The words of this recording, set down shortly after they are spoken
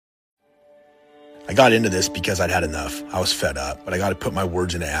I got into this because I'd had enough. I was fed up, but I got to put my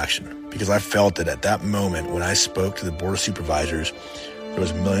words into action because I felt that at that moment when I spoke to the Board of Supervisors, there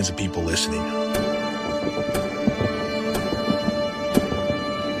was millions of people listening.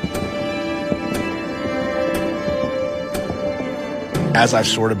 As I've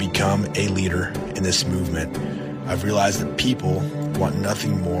sort of become a leader in this movement, I've realized that people want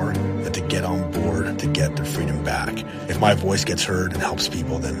nothing more than to get on board to get their freedom back. If my voice gets heard and helps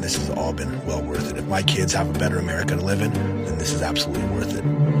people, then this has all been well worth it. If my kids have a better America to live in, then this is absolutely worth it.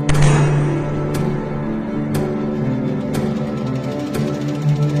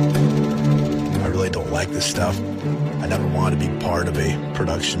 I really don't like this stuff. I never wanted to be part of a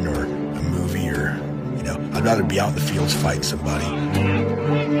production or a movie or, I'd rather be out in the fields fighting somebody.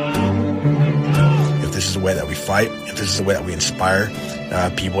 If this is a way that we fight, if this is a way that we inspire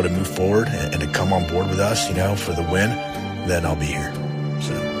people to move forward and to come on board with us, for the win, then I'll be here.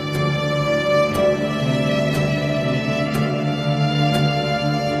 So.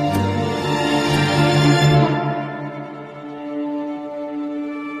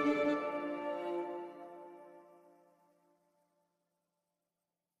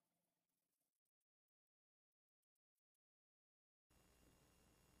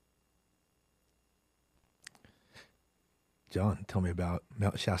 John, tell me about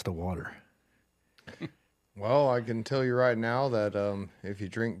Mount Shasta water. Well, I can tell you right now that if you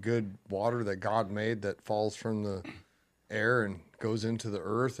drink good water that God made that falls from the air and goes into the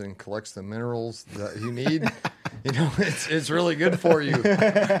earth and collects the minerals that you need, it's really good for you.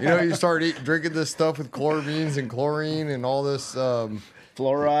 You start drinking this stuff with chloramines and chlorine and all this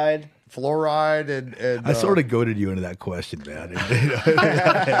fluoride and I sort of goaded you into that question, man.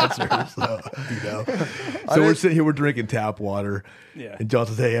 Answer, so we're sitting here, we're drinking tap water, and John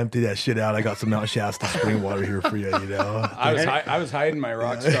says, "Hey, empty that shit out. I got some Mount Shasta spring water here for you." I was hiding my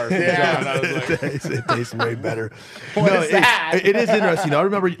rock star from John. I was like, it tastes way better. That? It is interesting. I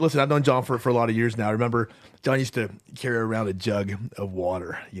remember. Listen, I've known John for a lot of years now. I remember John used to carry around a jug of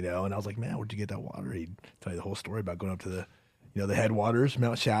water, and I was like, "Man, where'd you get that water?" He'd tell you the whole story about going up to the the headwaters,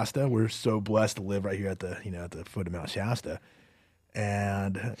 Mount Shasta. We're so blessed to live right here at the, at the foot of Mount Shasta.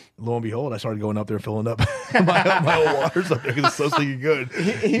 And lo and behold, I started going up there filling up my own waters up there because it's so stinking good.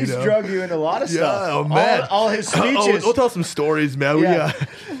 He's drug you into a lot of stuff. Oh, man. All his speeches. We'll tell some stories, man. Yeah.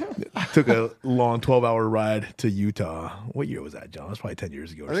 We took a long 12-hour ride to Utah. What year was that, John? It was probably 10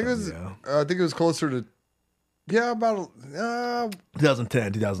 years ago or I think it was closer to, about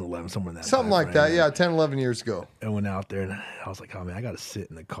 2010, 2011, somewhere in that something like that. Yeah, 10, 11 years ago. I went out there and I was like, oh man, I got to sit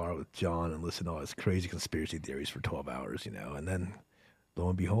in the car with John and listen to all his crazy conspiracy theories for 12 hours, and then lo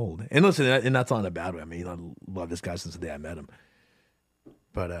and behold. And listen, and that's not in a bad way. I mean, I love this guy since the day I met him.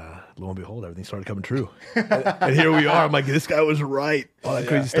 But lo and behold, everything started coming true. And here we are. I'm like, this guy was right. All that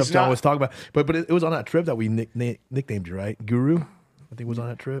crazy stuff John was talking about. But it was on that trip that we nicknamed you, right? Guru? I think was on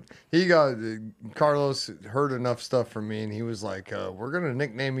that trip. He got Carlos heard enough stuff from me, and he was like, "We're gonna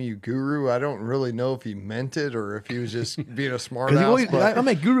nickname you Guru." I don't really know if he meant it or if he was just being a smart ass. I'm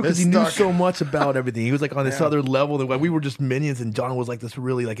like Guru because he knew so much about everything. He was like on this other level. That we were just minions, and John was like this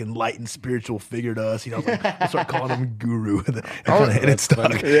really like enlightened spiritual figure to us. I was like, I started calling him Guru, and it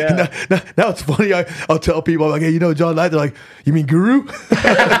stuck. Yeah. Now it's funny. I'll tell people, I'm like, hey, John Knight. They're like, you mean Guru?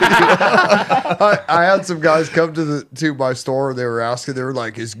 I had some guys come to my store. They were asking. They were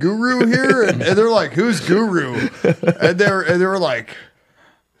like, "Is Guru here?" And they're like, "Who's Guru?" And they were like,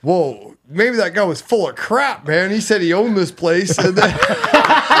 "Whoa, maybe that guy was full of crap, man. He said he owned this place." And then,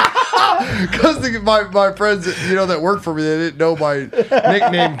 because my friends, that worked for me, they didn't know my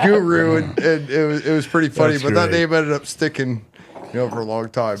nickname Guru, and it was pretty funny. But that name ended up sticking, for a long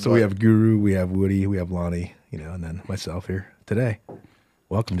time. So we have Guru, we have Woody, we have Lonnie, and then myself here today.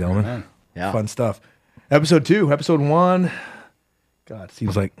 Welcome, gentlemen. Yeah. Fun stuff. Episode 2, episode 1. God, it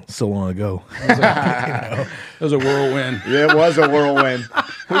seems like so long ago. It was a whirlwind. Yeah, it was a whirlwind.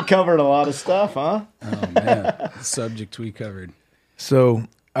 We covered a lot of stuff, huh? Oh, man. The subject we covered. So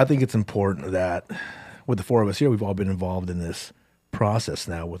I think it's important that with the four of us here, we've all been involved in this process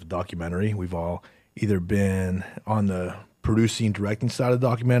now with the documentary. We've all either been on the producing, directing side of the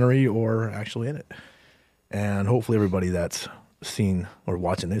documentary or actually in it. And hopefully everybody that's seen or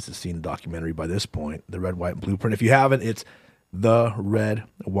watching this has seen the documentary by this point, The Red, White, and Blueprint. If you haven't, it's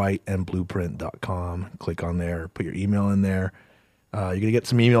theredwhiteandblueprint.com. Click on there, put your email in there. You're going to get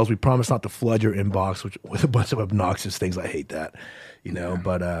some emails. We promise not to flood your inbox with a bunch of obnoxious things. I hate that,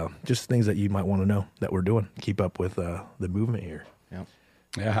 but just things that you might want to know that we're doing. Keep up with the movement here. Yep.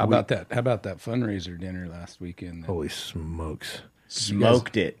 Yeah, how about that? How about that fundraiser dinner last weekend? Holy smokes.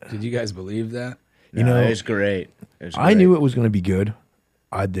 Smoked it. Did you guys believe that? It was great. I knew it was going to be good.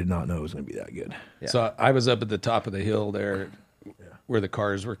 I did not know it was going to be that good. Yeah. So I was up at the top of the hill there where the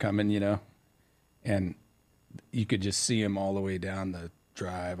cars were coming, and you could just see them all the way down the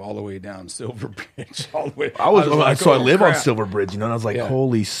drive, all the way down Silver Bridge, all the way. I live on crap. Silver Bridge, and I was like, Yeah.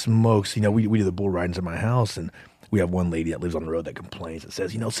 holy smokes. We do the bull ridings at my house, and we have one lady that lives on the road that complains that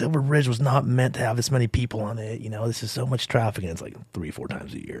says, Silver Bridge was not meant to have this many people on it. This is so much traffic, and it's like 3-4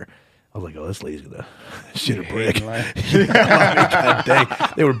 times a year. I was like, oh, this lady's gonna shit a brick. God dang.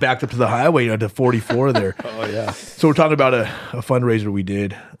 They were backed up to the highway, to 44 there. Oh yeah. So we're talking about a fundraiser we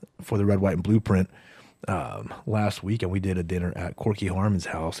did for the Red, White, and Blueprint last week, and we did a dinner at Corky Harmon's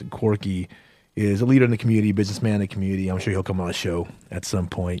house. And Corky is a leader in the community, businessman in the community. I'm sure he'll come on the show at some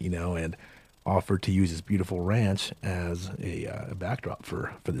point, and offered to use his beautiful ranch as a backdrop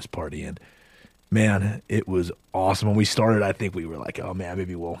for this party. And man, it was awesome. When we started, I think we were like, oh man,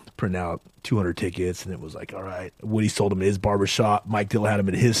 maybe we'll print out 200 tickets. And it was like, all right. Woody sold them at his barbershop. Mike Dill had them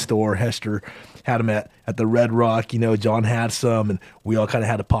at his store. Hester had them at the Red Rock. John had some, and we all kind of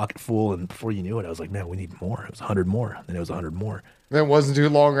had a pocket full. And before you knew it, I was like, man, we need more. It was 100 more. And it was 100 more. Then it wasn't too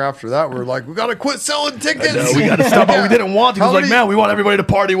long after that. We were like, we got to quit selling tickets. No, we got to stop. But we didn't want to. It was like, man, we want everybody to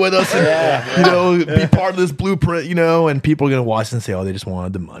party with us and, be part of this blueprint, and people are going to watch and say, oh, they just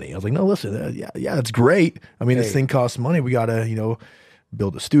wanted the money. I was like, no, listen, yeah, it's great. I mean, this thing costs money. We got to,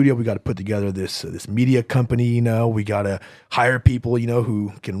 build a studio. We got to put together this media company, we got to hire people,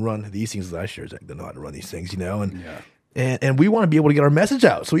 who can run these things. I sure they know how to run these things, and we want to be able to get our message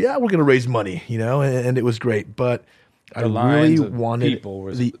out. So, yeah, we're going to raise money, and it was great. But I really wanted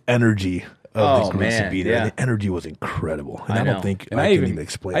the energy of the groups to be there. Yeah. And the energy was incredible. And I don't think And I can even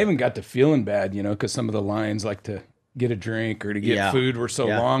explain. I even got to feeling bad, because some of the lines like to get a drink or to get food were so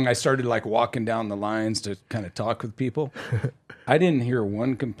long. I started walking down the lines to kind of talk with people. I didn't hear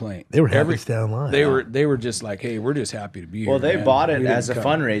one complaint. They were happy to stay online. They were just like, hey, we're just happy to be here. Well, they man. bought it We as a didn't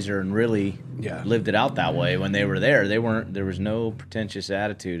come." fundraiser and really lived it out that way. When they were there, there was no pretentious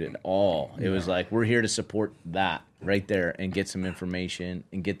attitude at all. It was like, we're here to support that right there and get some information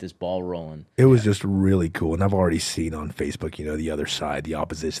and get this ball rolling. It was just really cool. And I've already seen on Facebook, the other side, the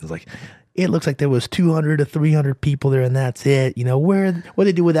opposition's like, it looks like there was 200 to 300 people there and that's it. What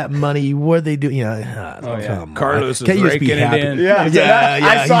they do with that money? What they do? Come on. Carlos is Can't you just be raking it happy? in. Yeah.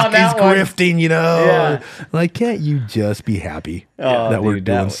 I saw that he's one. grifting, Yeah. Like, can't you just be happy that we're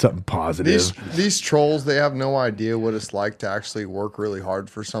doing something positive? These trolls, they have no idea what it's like to actually work really hard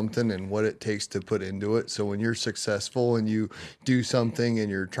for something and what it takes to put into it. So when you're successful and you do something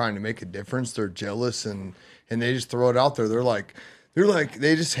and you're trying to make a difference, they're jealous and they just throw it out there. They're like,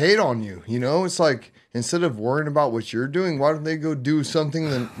 they just hate on you. It's like, instead of worrying about what you're doing, why don't they go do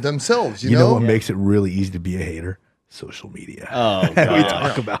something themselves? You know what makes it really easy to be a hater? Social media. Oh, we God.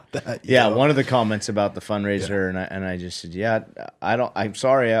 talk about that. One of the comments about the fundraiser, and I just said, I'm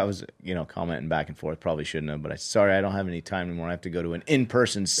sorry, I was, commenting back and forth, probably shouldn't have, but sorry, I don't have any time anymore. I have to go to an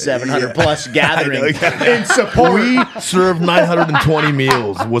in-person 700 plus gathering in support. We served 920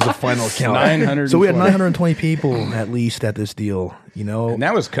 meals was the final count. 920. So we had 920 people at least at this deal, And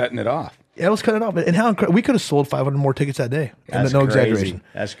that was cutting it off. Yeah, it was cutting it off. And how we could have sold 500 more tickets that day. That's no crazy. exaggeration.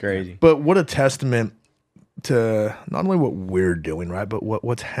 That's crazy. But what a testament to not only what we're doing, right, but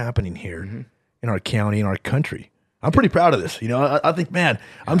what's happening here in our county, in our country. I'm pretty proud of this. I think, man,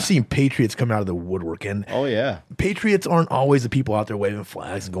 I'm seeing patriots come out of the woodwork. And patriots aren't always the people out there waving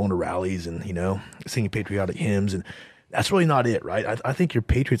flags and going to rallies and, singing patriotic hymns. And that's really not it, right? I think your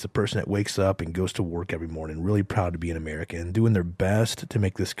patriot's a person that wakes up and goes to work every morning, really proud to be an American and doing their best to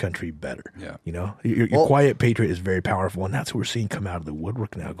make this country better. Yeah. Your quiet patriot is very powerful, and that's what we're seeing come out of the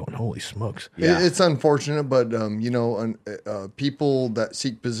woodwork now, going, holy smokes. Yeah. It's unfortunate, but, people that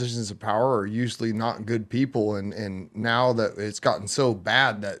seek positions of power are usually not good people. And now that it's gotten so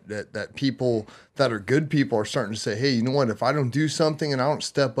bad that people that are good people are starting to say, hey, you know what, if I don't do something and I don't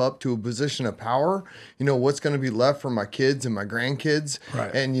step up to a position of power, what's going to be left for my kids and my grandkids?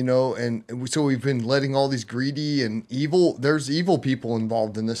 Right. And, and so we've been letting all these greedy and there's evil people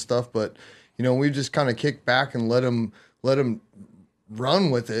involved in this stuff, but, we've just kind of kicked back and let them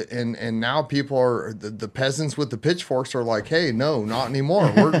run with it. And now people are, the peasants with the pitchforks are like, hey, no, not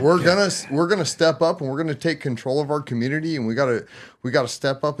anymore. We're gonna step up and we're gonna take control of our community, and we gotta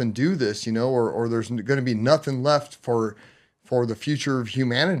step up and do this, or there's gonna be nothing left for the future of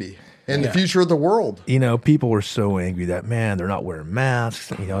humanity and the future of the world. People were so angry that, man, they're not wearing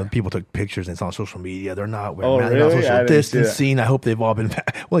masks. People took pictures and it's on social media. They're not wearing masks. They're not social distancing. I hope they've all been,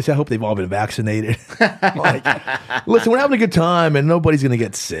 I hope they've all been vaccinated. Listen, we're having a good time and nobody's going to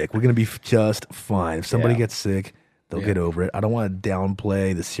get sick. We're going to be just fine. If somebody gets sick, They'll get over it. I don't want to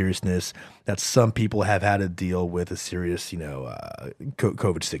downplay the seriousness that some people have had to deal with a serious,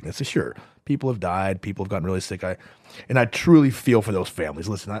 COVID sickness. So sure, people have died. People have gotten really sick. And I truly feel for those families.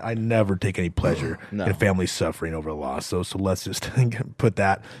 Listen, I never take any pleasure in families suffering over a loss. So let's just put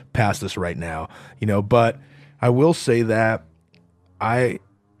that past us right now, But I will say that I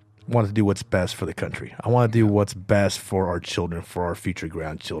want to do what's best for the country. I want to do what's best for our children, for our future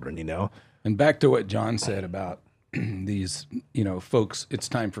grandchildren, And back to what John said about these, folks, it's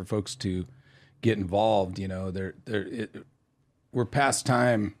time for folks to get involved. We're past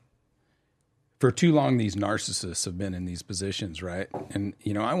time. For too long, these narcissists have been in these positions, right? And,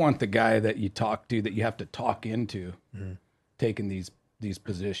 I want the guy that you talk to, that you have to talk into taking these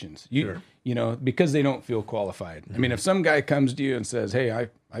positions. Because they don't feel qualified. I mean, if some guy comes to you and says, hey,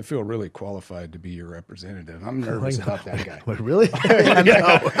 I feel really qualified to be your representative, I'm nervous about that guy. What, really? Do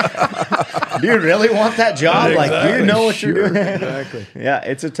you really want that job? Exactly. Like, you know what you're doing? Exactly. Yeah,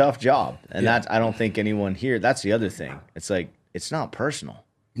 it's a tough job. And I don't think anyone here, that's the other thing. It's like, it's not personal.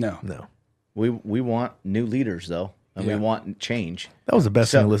 No. We want new leaders, though, and we want change. That was the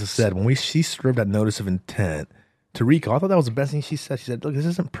best thing Alyssa said. When she served that notice of intent to recall, I thought that was the best thing she said. She said, look, this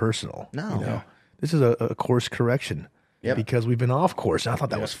isn't personal. No. This is a course correction. Yep. Because we've been off course. And I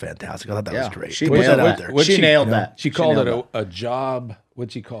thought that was fantastic. I thought that was great. She Put nailed that out that. there. She nailed that. She called it a job.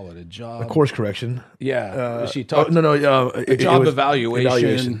 What'd she call it? A job? A course correction. Yeah. She talked. A Job was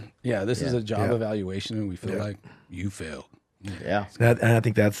evaluation. Yeah, this is a job evaluation, and we feel like you failed. Yeah. And I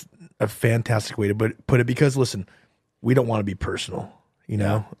think that's a fantastic way to put it because, listen, we don't want to be personal.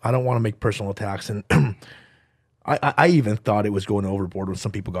 I don't want to make personal attacks. And I even thought it was going overboard when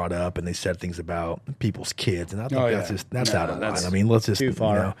some people got up and they said things about people's kids. And I think that's out of line. I mean, let's just, too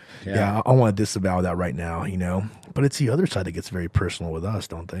far. I want to disavow that right now, But it's the other side that gets very personal with us,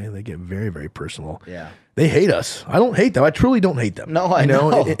 don't they? They get very, very personal. Yeah. They hate us. I don't hate them. I truly don't hate them. No, I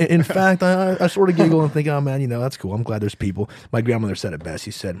know. In fact, I sort of giggle and think, oh, man, that's cool. I'm glad there's people. My grandmother said it best.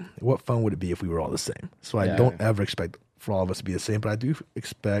 She said, what fun would it be if we were all the same? So I don't ever expect for all of us to be the same, but I do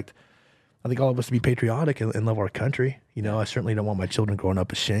expect, I think, all of us to be patriotic and love our country. I certainly don't want my children growing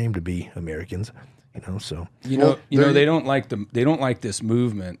up ashamed to be Americans. So they don't like this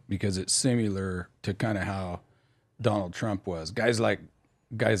movement because it's similar to kind of how Donald Trump was. Guys like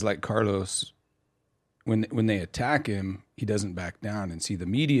Carlos, when they attack him, he doesn't back down. And see, the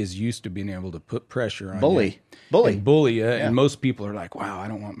media is used to being able to put pressure on bully you. And most people are like, wow, I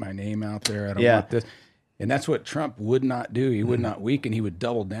don't want my name out there. I don't want this. And that's what Trump would not do. He would not weaken. He would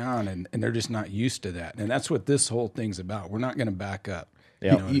double down, and they're just not used to that. And that's what this whole thing's about. We're not going to back up.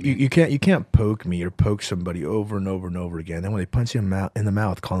 Yeah. You can't poke me or poke somebody over and over and over again. Then when they punch you in the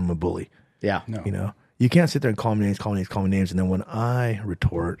mouth, call them a bully. Yeah. No. You can't sit there and call me names, and then when I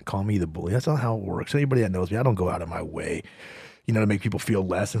retort, call me the bully. That's not how it works. Anybody that knows me, I don't go out of my way, to make people feel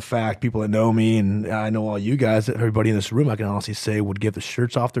less. In fact, people that know me, and I know all you guys, everybody in this room, I can honestly say would give the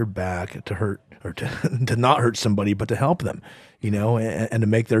shirts off their back to hurt or to not hurt somebody, but to help them, and to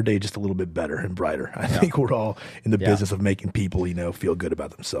make their day just a little bit better and brighter. I think we're all in the business of making people, feel good about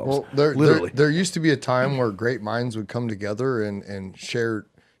themselves. Well, there used to be a time where great minds would come together and share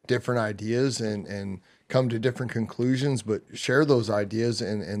different ideas and come to different conclusions, but share those ideas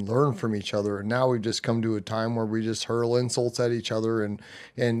and learn from each other. And now we've just come to a time where we just hurl insults at each other, and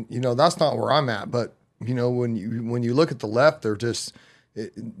that's not where I'm at. But when you look at the left,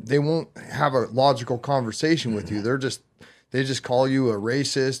 they won't have a logical conversation with you. They just call you a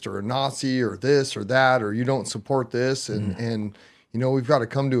racist or a Nazi or this or that, or you don't support this. And we've got to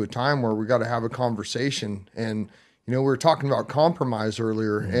come to a time where we got to have a conversation. And we were talking about compromise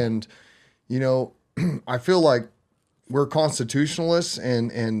earlier, and I feel like we're constitutionalists,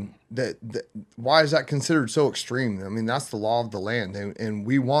 and that why is that considered so extreme? I mean, that's the law of the land, and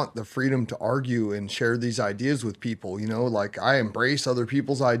we want the freedom to argue and share these ideas with people. Like, I embrace other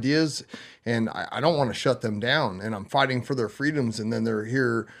people's ideas, and I don't want to shut them down, and I'm fighting for their freedoms, and then they're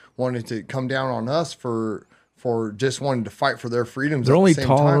here wanting to come down on us for just wanting to fight for their freedoms. They're only at the same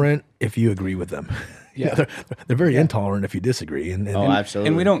tolerant time. if you agree with them. Yeah. They're very intolerant if you disagree. And absolutely.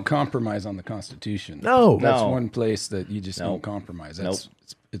 And we don't compromise on the Constitution. No. That's one place that you just don't compromise. That's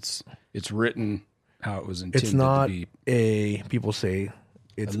it's written how it was intended It's not to be. People say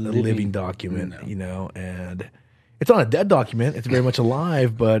it's a living document, and it's not a dead document. It's very much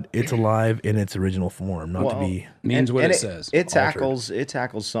alive, but it's alive in its original form, not to be. Means what it says. It tackles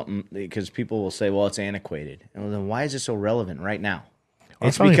something, because people will say, well, it's antiquated. And well, then why is it so relevant right now?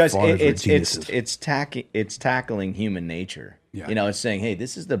 It's because it's tackling human nature. Yeah. You know, it's saying, hey,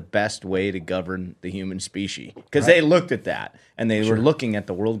 this is the best way to govern the human species. Because they looked at that, and they were looking at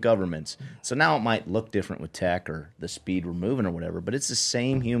the world governments. So now it might look different with tech or the speed we're moving or whatever, but it's the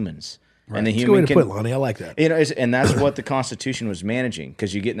same humans. Right. And the That's a good way to put it, Lonnie. I like that. You know, and that's what the Constitution was managing,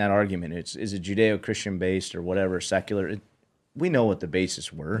 because you get in that argument. Is it Judeo-Christian based or whatever, secular? We know what the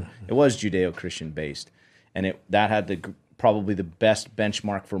bases were. It was Judeo-Christian based, and that had probably the best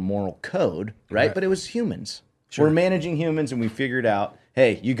benchmark for moral code, right? But it was humans. Sure. We're managing humans, and we figured out,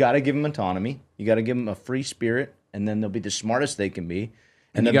 hey, you got to give them autonomy. You got to give them a free spirit, and then they'll be the smartest they can be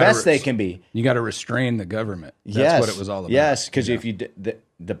and the best they can be. You got to restrain the government. That's what it was all about. Yes, because if you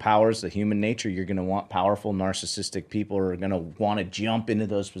the powers, the human nature, you're going to want powerful, narcissistic people are going to want to jump into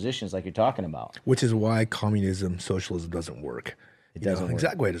those positions like you're talking about. Which is why communism, socialism doesn't work. It doesn't work.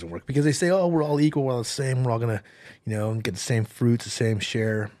 Exactly why it doesn't work. Because they say, oh, we're all equal, we're all the same, we're all going to, get the same fruits, the same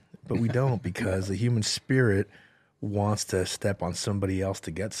share. But we don't, because the human spirit wants to step on somebody else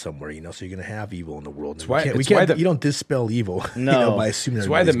to get somewhere, so you're going to have evil in the world. That's why, you don't dispel evil by assuming that's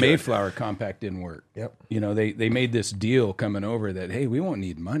why the Mayflower Compact didn't work. Yep. They made this deal coming over that, hey, we won't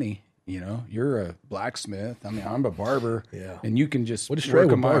need money. You're a blacksmith. I mean, I'm a barber. Yeah. And you can just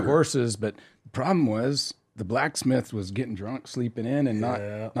work on my horses. But the problem was the blacksmith was getting drunk, sleeping in, and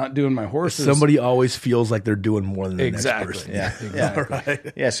not doing my horses. Somebody always feels like they're doing more than the next person. Yeah, exactly.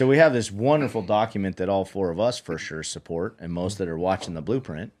 Right. Yeah, so we have this wonderful document that all four of us for sure support, and most that are watching the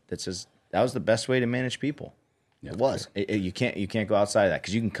blueprint, that says that was the best way to manage people. Yep. It was. You can't go outside of that,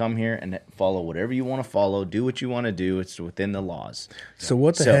 because you can come here and follow whatever you want to follow, do what you want to do. It's within the laws. So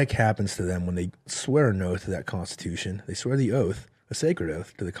what the heck happens to them when they swear an oath to that Constitution? They swear the oath, a sacred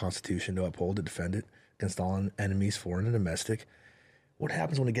oath, to the Constitution to uphold, to defend it against all enemies, foreign and domestic. What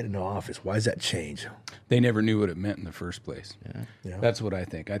happens when they get into office? Why does that change? They never knew what it meant in the first place. Yeah. That's what I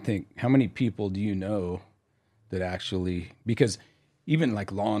think. I think, how many people do you know that actually, because even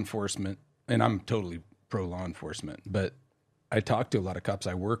like law enforcement, and I'm totally pro law enforcement, but I talk to a lot of cops.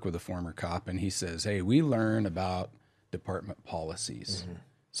 I work with a former cop, and he says, hey, we learn about department policies. Mm-hmm.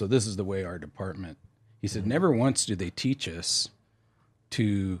 So this is the way our department, he said, never once do they teach us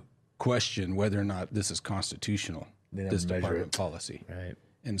to question whether or not this is constitutional, this department policy. Right.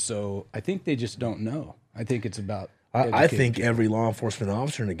 And so I think they just don't know. I think it's about I think every law enforcement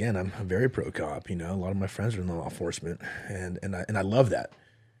officer, and again, I'm very pro-cop, a lot of my friends are in law enforcement, and I love that.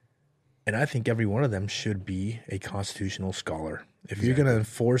 And I think every one of them should be a constitutional scholar. If you're going to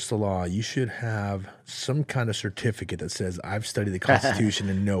enforce the law, you should have some kind of certificate that says, I've studied the Constitution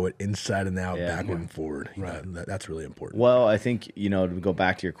and know it inside and out, backward and forward. Right. That's really important. Well, I think, to go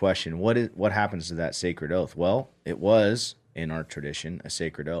back to your question, what happens to that sacred oath? Well, it was, in our tradition, a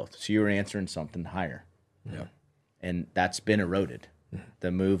sacred oath. So you were answering something higher. Yeah. And that's been eroded.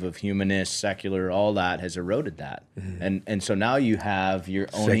 The move of humanist, secular, all that has eroded that, and so now you have your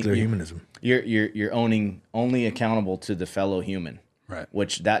owning secular humanism. You're owning only accountable to the fellow human, right?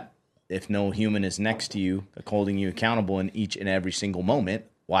 Which that if no human is next to you, holding you accountable in each and every single moment,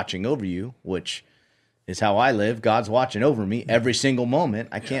 watching over you, which is how I live. God's watching over me every single moment.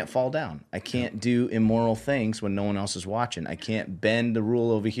 I can't fall down. I can't do immoral things when no one else is watching. I can't bend the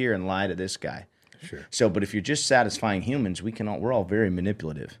rule over here and lie to this guy. Sure. So, but if you're just satisfying humans, we're all very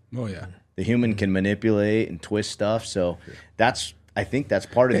manipulative. Oh yeah. The human can manipulate and twist stuff. So I think that's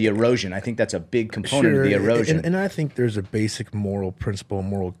part of the erosion. I think that's a big component of the erosion. And I think there's a basic moral principle,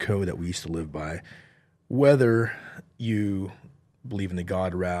 moral code that we used to live by. Whether you believe in the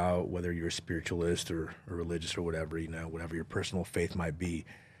God route, whether you're a spiritualist or religious or whatever, whatever your personal faith might be,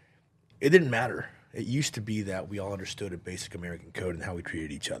 it didn't matter. It used to be that we all understood a basic American code and how we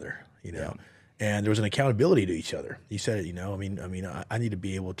treated each other, Yeah. And there was an accountability to each other. You said it, I need to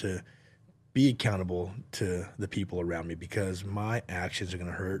be able to be accountable to the people around me, because my actions are going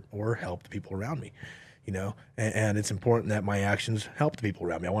to hurt or help the people around me, and it's important that my actions help the people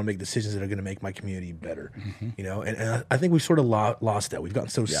around me. I want to make decisions that are going to make my community better, and I think we've sort of lost that. We've gotten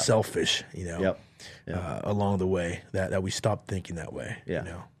so selfish, along the way that we stopped thinking that way.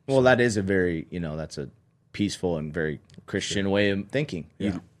 Yeah. Well, that is a very, that's a peaceful and very Christian way of thinking.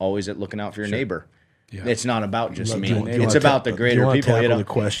 Yeah. You're always looking out for your neighbor. Yeah. It's not about just me. It's It's about the greater people. Tackle the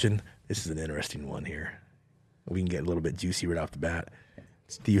question. This is an interesting one here. We can get a little bit juicy right off the bat.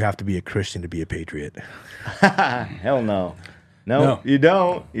 Do you have to be a Christian to be a patriot? Hell no. No, you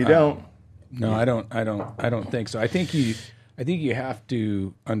don't. You don't. No, I don't think so. I think you have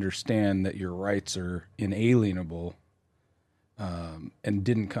to understand that your rights are inalienable. And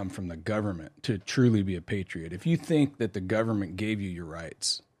didn't come from the government to truly be a patriot. If you think that the government gave you your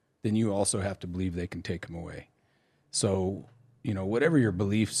rights, then you also have to believe they can take them away. So, whatever your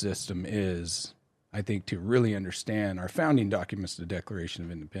belief system is, I think to really understand our founding documents, the Declaration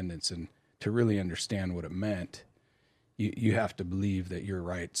of Independence, and to really understand what it meant, you have to believe that your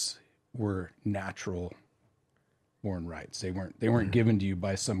rights were natural born rights. They weren't given to you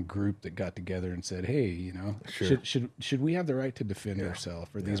by some group that got together and said, "Hey, you know, should we have the right to defend ourselves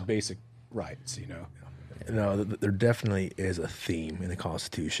or these basic rights?" You know. No, there definitely is a theme in the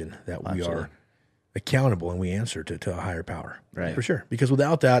Constitution that we Absolutely. are accountable and we answer to a higher power. Right. For sure. Because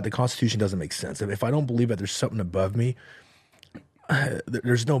without that, the Constitution doesn't make sense. If I don't believe that there's something above me,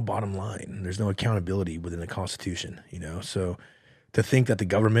 there's no bottom line. There's no accountability within the Constitution, you know? So to think that the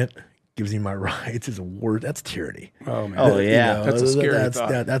government gives me my rights is a word, that's tyranny. Oh man. Oh, yeah. That's a scary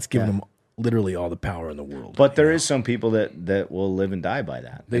thought. That's giving them literally all the power in the world. But there is some people that will live and die by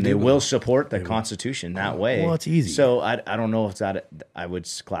that. They will support the Constitution that way. Well, it's easy. So I don't know if that I would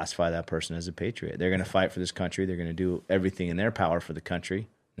classify that person as a patriot. They're going to fight for this country. They're going to do everything in their power for the country.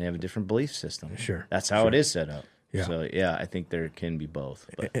 They have a different belief system. Sure. That's how it is set up. Yeah. So, yeah, I think there can be both.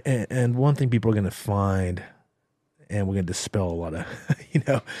 But. And one thing people are going to find, and we're going to dispel a lot of,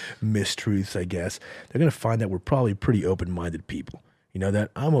 mistruths, I guess. They're going to find that we're probably pretty open-minded people. You know,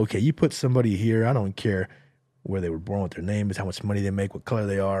 that I'm okay. You put somebody here, I don't care where they were born, what their name is, how much money they make, what color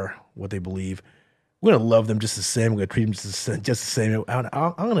they are, what they believe. We're going to love them just the same. We're going to treat them just the same. I'm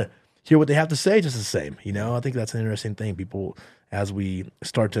going to hear what they have to say just the same. You know, I think that's an interesting thing. People, as we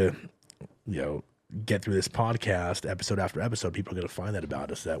start to, get through this podcast episode after episode, people are going to find that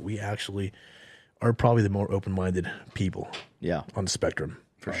about us, that we actually are probably the more open-minded people on the spectrum.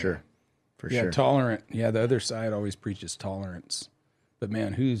 For sure. Tolerant. Yeah, the other side always preaches tolerance. But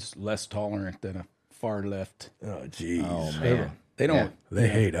man, who's less tolerant than a far left? Oh, geez. Oh, man. They don't. They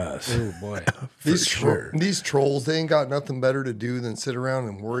hate us. Oh boy. These trolls, they ain't got nothing better to do than sit around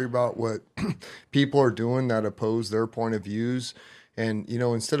and worry about what people are doing that oppose their point of views. And,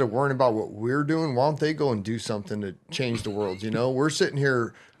 instead of worrying about what we're doing, why don't they go and do something to change the world? We're sitting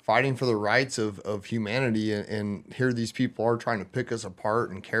here fighting for the rights of humanity, and here these people are trying to pick us apart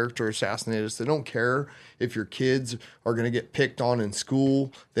and character assassinate us. They don't care if your kids are going to get picked on in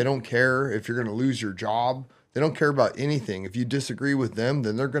school. They don't care if you're going to lose your job. They don't care about anything. If you disagree with them,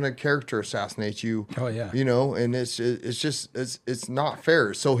 then they're going to character assassinate you. Oh yeah. And it's not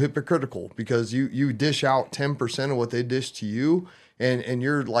fair. It's so hypocritical because you dish out 10% of what they dish to you. And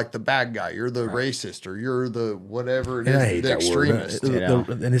you're like the bad guy. You're the racist, or you're the whatever it is, I hate the that extremist. word.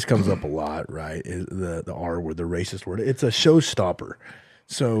 And this comes up a lot, right? Is the R word, the racist word. It's a showstopper.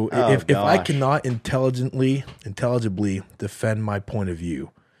 So if I cannot intelligibly defend my point of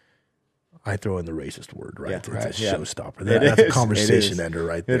view, I throw in the racist word, right? It's a showstopper. That's a conversation ender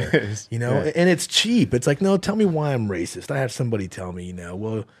right there. It is. And it's cheap. It's like, no, tell me why I'm racist. I have somebody tell me,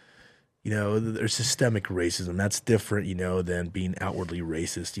 there's systemic racism. That's different, than being outwardly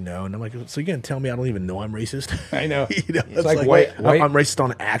racist, And I'm like, so you're going to tell me I don't even know I'm racist? I know. It's like white. white. I'm racist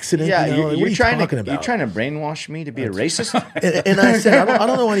on accident. Yeah, what are you talking about? You're trying to brainwash me to be a racist? and I said, I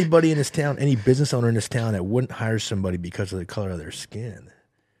don't know anybody in this town, any business owner in this town that wouldn't hire somebody because of the color of their skin.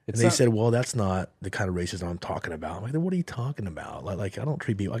 And they said, well, that's not the kind of racism I'm talking about. I'm like, what are you talking about? Like I don't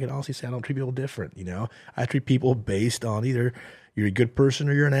treat people, I can honestly say I don't treat people different, I treat people based on either you're a good person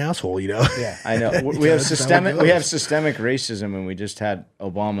or you're an asshole, Yeah, I know. We have systemic racism, and we just had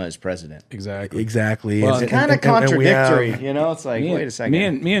Obama as president. Exactly. Well, it's kind of contradictory, It's like, wait a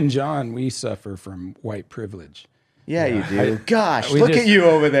second. Me and John, we suffer from white privilege. Yeah, you do. Gosh, look at you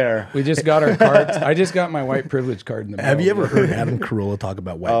over there. We just got our cards. I just got my white privilege card in the mail. Have you ever heard Adam Carolla talk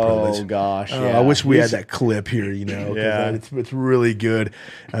about white privilege? Oh, gosh. I wish we had that clip here, it's really good.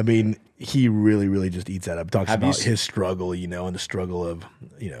 I mean, he really, really just eats that up. Talks about his struggle, and the struggle of,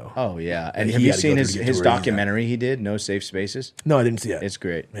 Oh, yeah. And have you seen to get his to where he's documentary he did, No Safe Spaces? No, I didn't see it. It's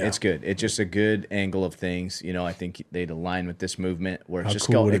great. Yeah. It's good. It's just a good angle of things. I think they'd align with this movement where it's How just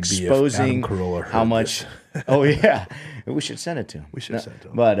cool would it be if exposing Adam Carolla heard how much. Oh, yeah. We should send it to him. We should send it to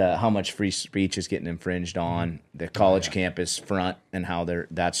him. But how much free speech is getting infringed on the college campus front, and how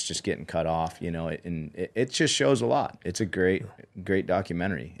that's just getting cut off, and it just shows a lot. It's a great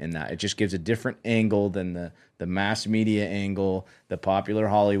documentary in that it just gives a different angle than the mass media angle, the popular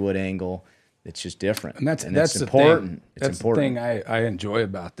Hollywood angle. It's just different, and that's it's important. It's It's important. The thing I enjoy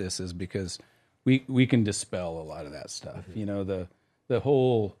about this is because we can dispel a lot of that stuff. The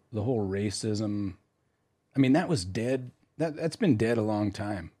whole racism. I mean, that was dead. That's been dead a long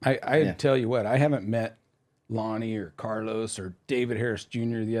time. I tell you what, I haven't met Lonnie or Carlos or David Harris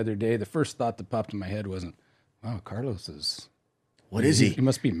Jr. the other day. The first thought that popped in my head wasn't, wow, Carlos is What is he? He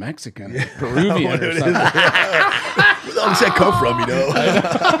must be Mexican, Peruvian, or something. Where's that come from? You know,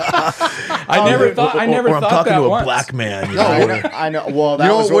 I never thought. I never or I'm thought talking that to a once. black man. You No, know? I know. Well, that You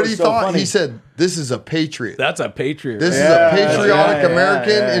know was what he so thought? funny. He said, "This is a patriot. That's a patriot. This right? is a patriotic yeah, American."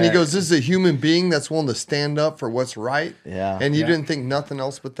 yeah, And he yeah. goes, "This is a human being that's willing to stand up for what's right." Yeah. And you didn't think nothing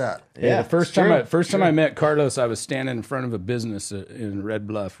else but that. Yeah, the first it's time I met Carlos, I was standing in front of a business in Red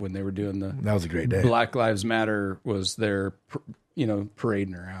Bluff when they were doing the That was a great day. Black Lives Matter was there,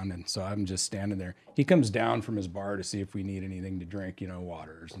 parading around, and so I'm just standing there. He comes down from his bar to see if we need anything to drink,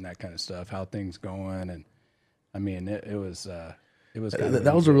 waters and that kind of stuff, how things going, and I mean, it was kind of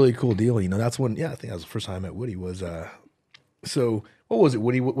That was a really cool deal. That's when, I think that was the first time I met Woody. Was so what was it,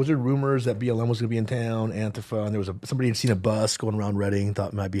 Woody? Was there rumors that BLM was going to be in town, Antifa, and there was somebody had seen a bus going around Reading,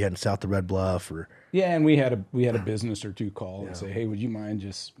 thought it might be heading south to Red Bluff, or yeah, and we had a business or two call and say, hey, would you mind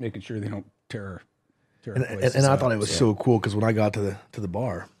just making sure they don't tear our places and I up? thought it was so cool because when I got to the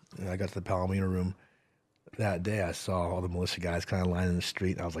bar, and I got to the Palomino room that day, I saw all the militia guys kind of lining the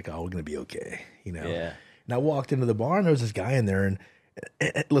street, and I was like, oh, we're going to be okay, Yeah. And I walked into the bar, and there was this guy in there, and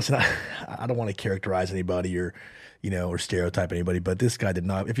listen, I don't want to characterize anybody or stereotype anybody, but this guy did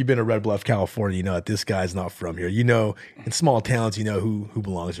not. If you've been to Red Bluff, California, you know that this guy's not from here. In small towns, who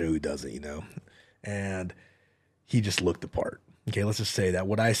belongs there, who doesn't, and he just looked the part. Okay, let's just say that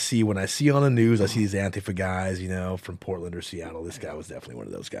when I see on the news, I see these Antifa guys, from Portland or Seattle. This guy was definitely one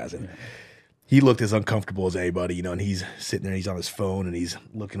of those guys, and he looked as uncomfortable as anybody, and he's sitting there, he's on his phone, and he's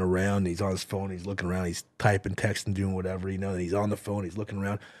looking around, and he's on his phone, and he's looking around, he's typing, texting, doing whatever, and he's on the phone, he's looking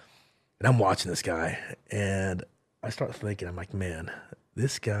around, and I'm watching this guy, and I start thinking, I'm like, man,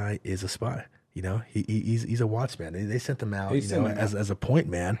 this guy is a spy. He's a watchman. They sent him out, as a point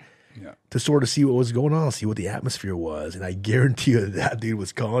man. Yeah. To sort of see what was going on, see what the atmosphere was. And I guarantee you that dude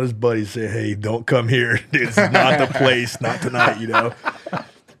was calling his buddies, saying, hey, don't come here. This is not the place, not tonight,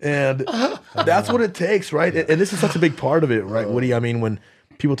 And that's what it takes, right? And this is such a big part of it, right, Woody? I mean, when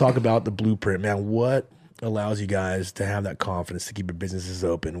people talk about the blueprint, man, what allows you guys to have that confidence to keep your businesses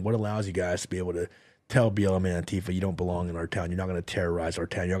open? What allows you guys to be able to tell BLM and Antifa, you don't belong in our town. You're not going to terrorize our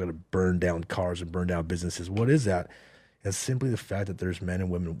town. You're not going to burn down cars and burn down businesses. What is that? It's simply the fact that there's men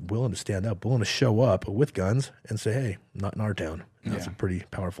and women willing to stand up, willing to show up with guns and say, hey, not in our town. And that's a pretty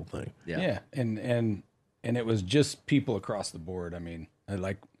powerful thing. Yeah. And it was just people across the board. I mean,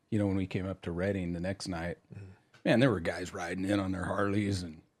 when we came up to Reading the next night, man, there were guys riding in on their Harleys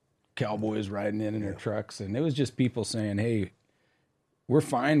and cowboys riding in their trucks. And it was just people saying, hey, we're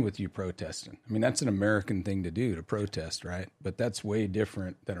fine with you protesting. I mean, that's an American thing to do, to protest, right? But that's way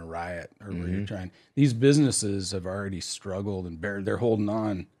different than a riot or where you're trying. These businesses have already struggled and they're holding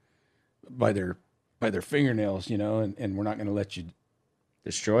on by their fingernails, and we're not going to let you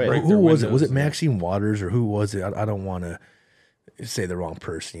destroy it. break Who their was it? windows. Was it Maxine Waters or who was it? I don't want to say the wrong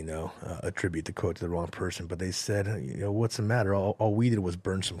person, attribute the quote to the wrong person, but they said, what's the matter? All we did was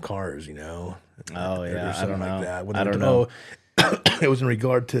burn some cars, Oh, yeah. or I don't know. like that. When I they don't were- know. It was in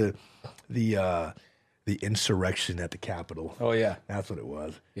regard to the insurrection at the Capitol. Oh, yeah. That's what it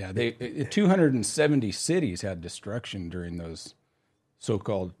was. Yeah, 270 cities had destruction during those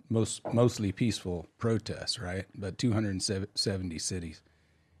so-called mostly peaceful protests, right? But 270 cities,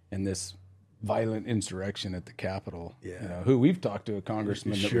 and this violent insurrection at the Capitol. Yeah. Who we've talked to a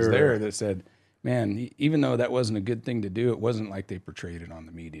congressman that was Sure. there that said, man, even though that wasn't a good thing to do, it wasn't like they portrayed it on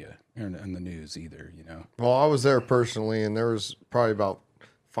the media or in the news either. Well, I was there personally, and there was probably about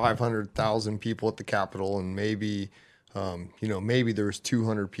 500,000 people at the Capitol, and maybe, maybe there was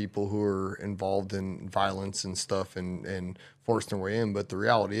 200 people who were involved in violence and stuff and forced their way in. But the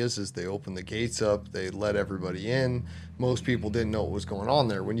reality is they opened the gates up, they let everybody in. Most people didn't know what was going on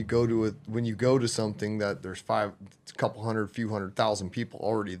there. When you go to something that there's a couple hundred, few 100,000 people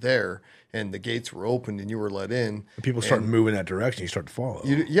already there, and the gates were opened and you were let in. People start moving that direction. You start to follow.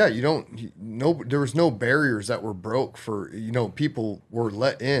 There was no barriers that were broke for, people were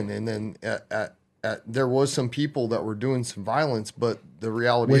let in. And then there was some people that were doing some violence, but the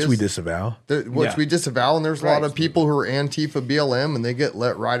reality Which is we disavow. we disavow, and there's a lot Right. of people who are Antifa BLM, and they get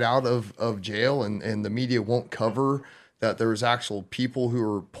let right out of jail, and the media won't cover that there was actual people who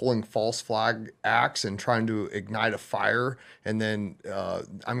were pulling false flag acts and trying to ignite a fire. And then,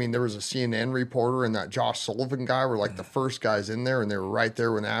 there was a CNN reporter and that Josh Sullivan guy were like the first guys in there, and they were right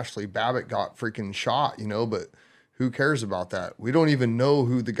there when Ashley Babbitt got freaking shot, but who cares about that? We don't even know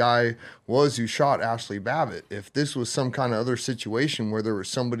who the guy was who shot Ashley Babbitt. If this was some kind of other situation where there was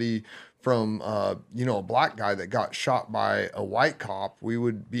somebody from, a black guy that got shot by a white cop, we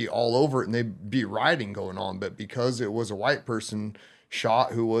would be all over it and they'd be rioting going on. But because it was a white person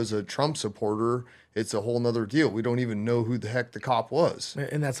shot who was a Trump supporter it's a whole nother deal. We don't even know who the heck the cop was.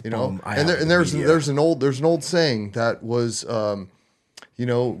 And that's the you know. problem I And, have with there's media. there's an old saying that was,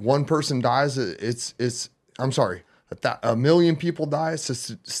 one person dies. I'm sorry. A million people die. It's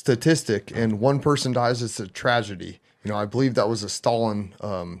a statistic, and one person dies. It's a tragedy. I believe that was a Stalin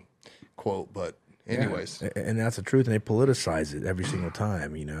quote. But anyways, And that's the truth, and they politicize it every single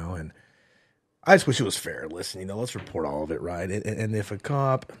time, and I just wish it was fair. Listen, let's report all of it, right? And if a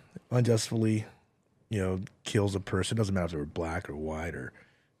cop unjustly, kills a person, doesn't matter if they're black or white or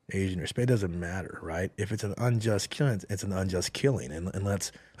Asian or Hispanic, it doesn't matter, right? If it's an unjust killing, it's an unjust killing, and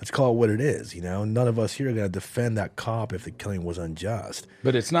let's call it what it is. None of us here are going to defend that cop if the killing was unjust.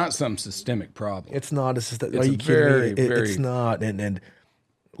 But it's not some systemic problem. It's not. It's just, It's are a you kidding me? very- It's not. And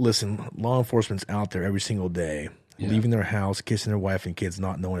listen, law enforcement's out there every single day, leaving their house, kissing their wife and kids,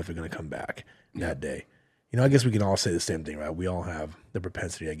 not knowing if they're going to come back that day. I guess we can all say the same thing, right? We all have the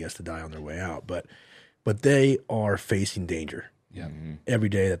propensity, I guess, to die on their way out, but they are facing danger every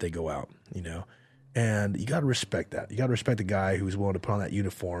day that they go out, and you got to respect that. You got to respect the guy who's willing to put on that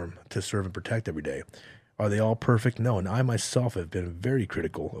uniform to serve and protect every day. Are they all perfect? No. And I myself have been very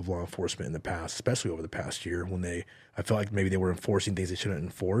critical of law enforcement in the past, especially over the past year when I felt like maybe they were enforcing things they shouldn't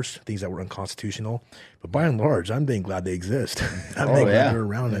enforce, things that were unconstitutional. But by and large, I'm dang glad they exist. I'm dang glad they're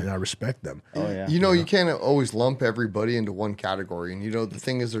around and I respect them. Oh, yeah. You can't always lump everybody into one category. And, the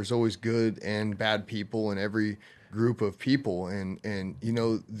thing is, there's always good and bad people in every group of people, and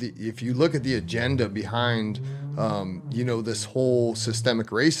if you look at the agenda behind this whole systemic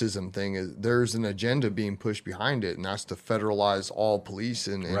racism thing, there's an agenda being pushed behind it, and that's to federalize all police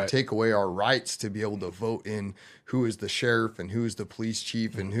and take away our rights to be able to vote in who is the sheriff and who is the police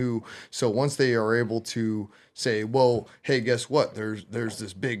chief and who. So once they are able to say, well, hey, guess what? There's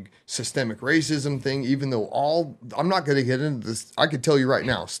this big systemic racism thing, even though I'm not going to get into this. I could tell you right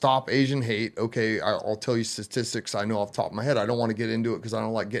now, stop Asian hate. Okay, I'll tell you statistics I know off the top of my head. I don't want to get into it because I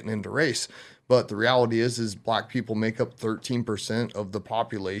don't like getting into race. But the reality is black people make up 13% of the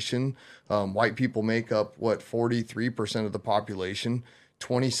population. White people make up, 43% of the population.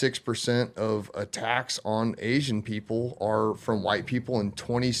 26% of attacks on Asian people are from white people and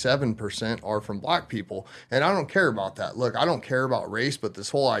 27% are from black people. And I don't care about that. Look, I don't care about race, but this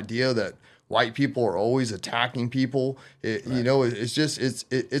whole idea that white people are always attacking people, it's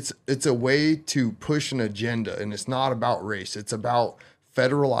a way to push an agenda, and it's not about race. It's about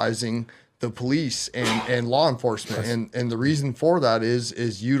federalizing the police and law enforcement. And the reason for that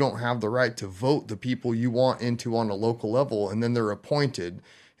is you don't have the right to vote the people you want into on a local level, and then they're appointed.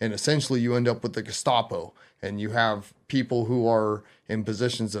 And essentially you end up with the Gestapo, and you have people who are in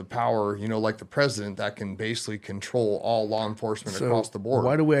positions of power, like the president, that can basically control all law enforcement across the board.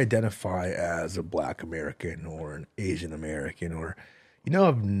 Why do we identify as a black American or an Asian American? Or,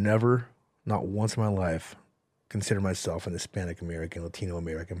 I've never, not once in my life, consider myself an Hispanic American, Latino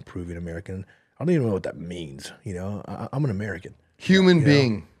American, Peruvian American. I don't even know what that means. I'm an American. Human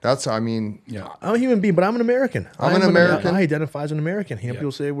being. That's, I'm a human being, but I'm an American. I'm an American. I identify as an American.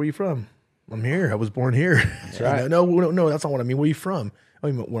 People say, where are you from? I'm here. I was born here. That's right. No, that's not what I mean. Where are you from? I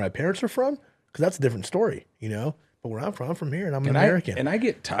mean, where my parents are from? Because that's a different story, But where I'm from here, and I'm an American. And I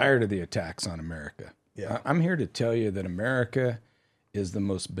get tired of the attacks on America. Yeah. I'm here to tell you that America is the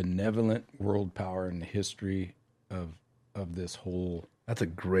most benevolent world power in the history of this whole. That's a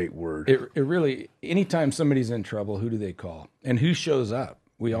great word. It really, anytime somebody's in trouble, who do they call? And who shows up?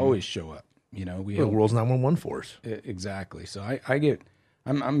 We always show up. The world's 911 force. Exactly. So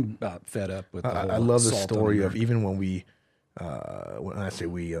I'm about fed up with. I love the story of even when we, when I say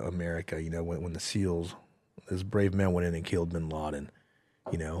we, America, when the SEALs, those brave men went in and killed Bin Laden.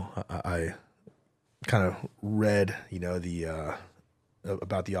 I kind of read,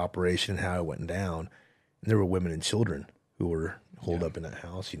 about the operation, how it went down. And there were women and children who were holed up in that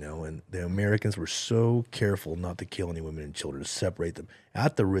house, and the Americans were so careful not to kill any women and children, to separate them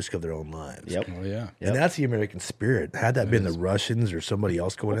at the risk of their own lives. Yep. Oh, yeah. And that's the American spirit. Had that been the Russians or somebody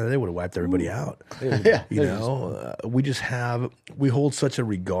else going in there, they would have wiped everybody out. Yeah. We hold such a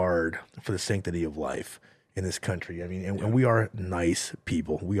regard for the sanctity of life in this country. I mean, and we are nice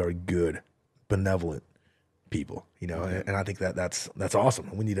people. We are good, benevolent people, and I think that's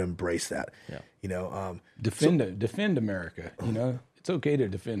awesome. We need to embrace that. Yeah. Defend America. It's okay to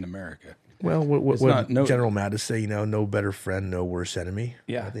defend America. Well, what General Mattis say? No better friend, no worse enemy.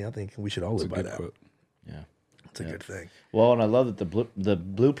 Yeah, I think we should all live by that. Quote. Yeah, it's a good thing. Well, and I love that the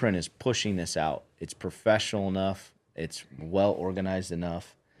blueprint is pushing this out. It's professional enough. It's well organized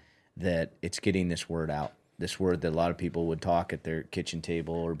enough that it's getting this word out. This word that a lot of people would talk at their kitchen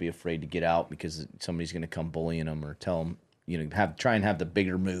table or be afraid to get out because somebody's going to come bullying them or tell them, try and have the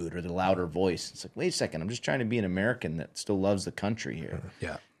bigger mood or the louder voice. It's like, wait a second, I'm just trying to be an American that still loves the country here.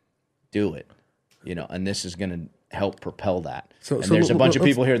 Yeah. Do it. And this is going to help propel that. So there's a bunch of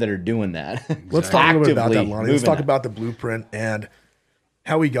people here that are doing that. Let's talk a little bit about that, Actively Lonnie. Let's talk moving about the blueprint and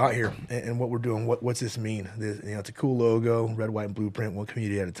how we got here and what we're doing. What's this mean? It's a cool logo, red, white, and blueprint, one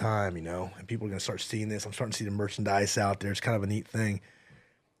community at a time, and people are going to start seeing this. I'm starting to see the merchandise out there. It's kind of a neat thing.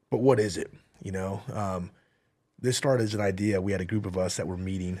 But what is it? This started as an idea. We had a group of us that were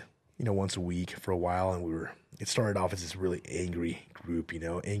meeting, once a week for a while, and it started off as this really angry group,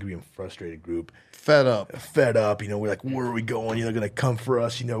 angry and frustrated group. Fed up. We're like, where are we going? They're going to come for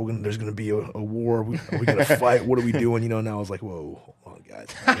us. There's going to be a war. Are we going to fight? What are we doing? And I was like, whoa, hold on, guys.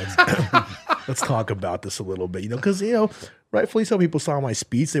 Let's talk about this a little bit, because, rightfully so, people saw my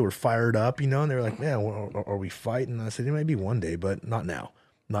speech. They were fired up, and they were like, man, are we fighting? And I said, it might be one day, but not now,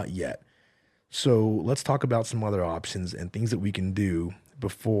 not yet. So let's talk about some other options and things that we can do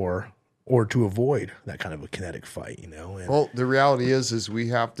before or to avoid that kind of a kinetic fight, And, well, the reality is we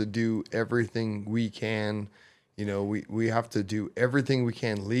have to do everything we can. We have to do everything we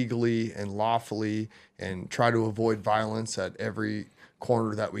can legally and lawfully and try to avoid violence at every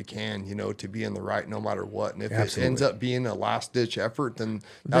corner that we can, to be in the right no matter what. And if Absolutely. it ends up being a last-ditch effort, then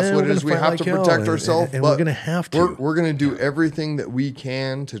that's what it is. We fight have like to hell, protect ourselves. and but we're going to have to. We're going to do everything that we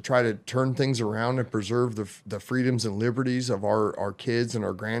can to try to turn things around and preserve the freedoms and liberties of our kids and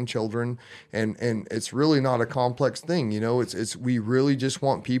our grandchildren. And it's really not a complex thing. It's we really just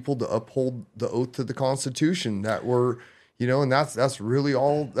want people to uphold the oath to the Constitution that we're, and that's really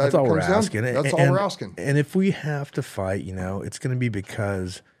all That's all we're comes down. asking. That's all we're asking. And if we have to fight, it's going to be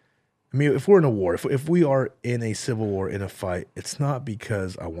because, if we're in a war, if we are in a civil war, in a fight, it's not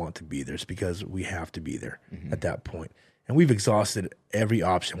because I want to be there. It's because we have to be there at that point. And we've exhausted every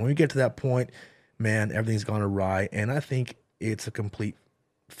option. When we get to that point, man, everything's gone awry. And I think it's a complete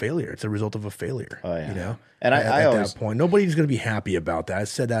failure. It's a result of a failure. Oh, yeah. And I at always, that point, nobody's going to be happy about that. I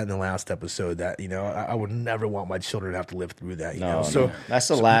said that in the last episode that, I would never want my children to have to live through that. No, So no. That's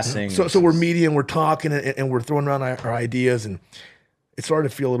the last thing. So we're meeting and we're talking and we're throwing around our ideas, and it started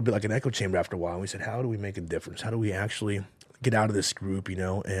to feel a little bit like an echo chamber after a while. And we said, how do we make a difference? How do we actually get out of this group,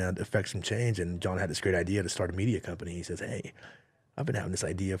 and affect some change? And John had this great idea to start a media company. He says, hey, I've been having this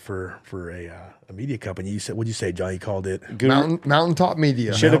idea for a media company. You said, what'd you say, John? You called it Mountaintop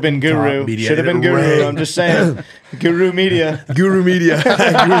Media. Should have been Guru. Should have been Guru. Right. I'm just saying. Guru Media. Guru Media.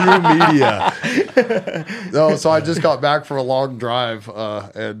 Guru Media. No, so I just got back from a long drive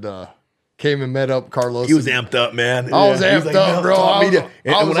and came and met up Carlos. He was amped up, man. I was He amped up, bro. Mountaintop I was- Media.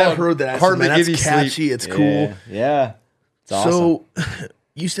 And I was when I on heard that, I said, hardly man, that's any catchy. sleep. It's cool. Yeah. It's awesome. So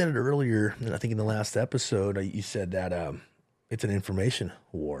you said it earlier, I think in the last episode, you said that it's an information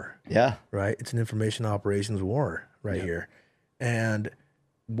war, yeah. right? It's an information operations war here. And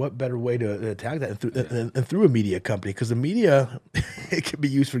what better way to attack that than through a media company? Because the media, it can be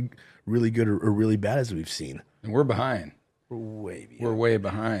used for really good or really bad, as we've seen. And we're behind. We're way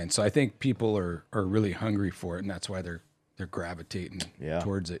behind. So I think people are really hungry for it, and that's why they're gravitating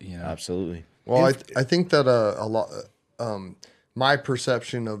towards it. Absolutely. Well, I think that a lot. My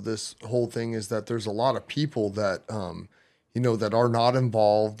perception of this whole thing is that there's a lot of people that that are not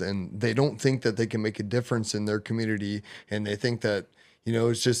involved, and they don't think that they can make a difference in their community, and they think that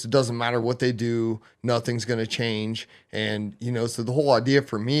it's just, it doesn't matter what they do, nothing's going to change. And so the whole idea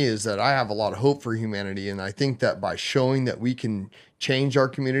for me is that I have a lot of hope for humanity, and I think that by showing that we can change our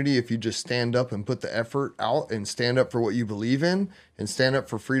community, if you just stand up and put the effort out and stand up for what you believe in and stand up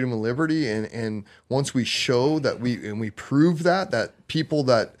for freedom and liberty, and once we show that we prove that people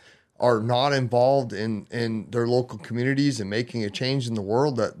that are not involved in their local communities and making a change in the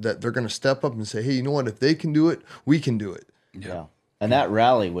world, that they're going to step up and say, hey, you know what, if they can do it, we can do it. Yeah. And that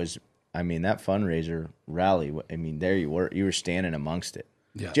rally was, that fundraiser rally, there you were standing amongst it.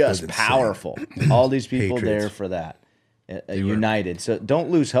 Yeah, just powerful. All these people Patriots. there for that. United. So don't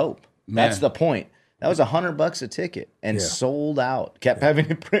lose hope. Man. That's the point. That was $100 a ticket and sold out. Kept having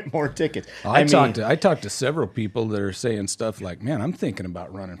to print more tickets. I talked to several people that are saying stuff like, "Man, I'm thinking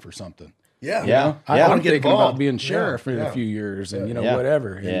about running for something. Yeah. I'm get thinking involved. about being sheriff in a few years, and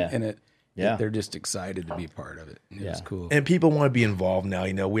whatever." And they're just excited to be part of it. It's cool. And people want to be involved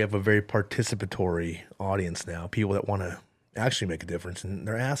now. We have a very participatory audience now. People that want to actually make a difference, and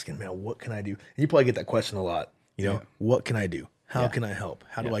they're asking, man, what can I do? And you probably get that question a lot. What can I do? How can I help?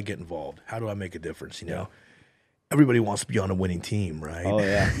 How do I get involved? How do I make a difference? Everybody wants to be on a winning team, right? Oh,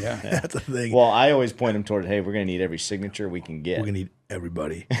 yeah. That's the thing. Well, I always point them toward, hey, we're going to need every signature we can get. We're going to need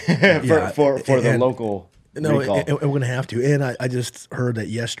everybody. for the local No, recall. and we're going to have to. And I just heard that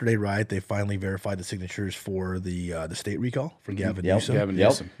yesterday, right? They finally verified the signatures for the state recall for Gavin Newsom. Gavin Yep.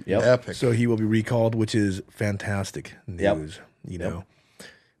 Newsom. Yep. Epic. So he will be recalled, which is fantastic news. You know,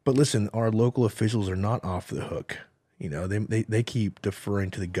 but listen, our local officials are not off the hook. You know, they keep deferring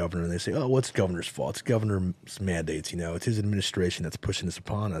to the governor. They say, "Oh, what's the governor's fault? It's governor's mandates. You know, it's his administration that's pushing this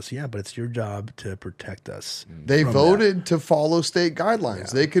upon us." Yeah, but it's your job to protect us. They voted to follow state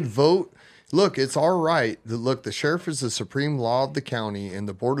guidelines. They could vote. Look, it's our right. Look, the sheriff is the supreme law of the county, and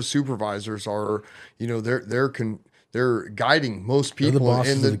the board of supervisors are, you know, they're guiding most They're the people,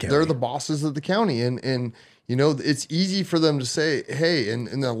 bosses of the they're county. the bosses of the county, and you know, it's easy for them to say, hey, and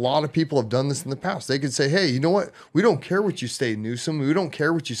a lot of people have done this in the past. They could say, hey, you know what? We don't care what you say, Newsom. We don't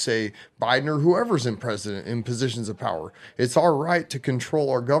care what you say, Biden, or whoever's in positions of power. It's our right to control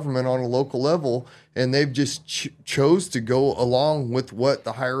our government on a local level, and they've just chose to go along with what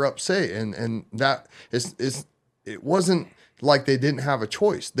the higher ups say, and that is it wasn't like they didn't have a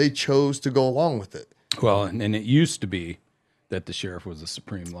choice. They chose to go along with it. Well, and it used to be that the sheriff was the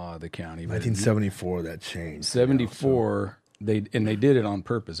supreme law of the county. But 1974, that changed. 74, they did it on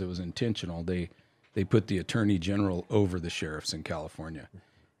purpose. It was intentional. They put the attorney general over the sheriffs in California,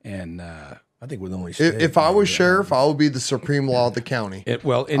 and I think we're the only If I was sheriff, I would be the supreme law of the county.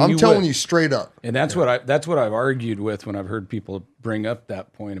 I'm telling you straight up. And that's what I've argued with when I've heard people bring up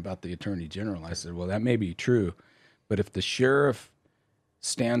that point about the attorney general. I said, well, that may be true, but if the sheriff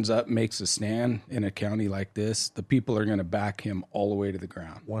stands up, makes a stand in a county like this, the people are going to back him all the way to the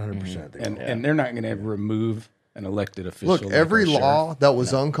ground. 100%. And they're not going to remove an elected official. Look, like every our sheriff. law that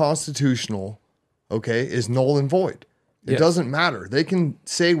was unconstitutional, okay, is null and void. It doesn't matter. They can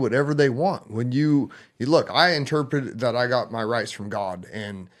say whatever they want. When you look, I interpret that I got my rights from God,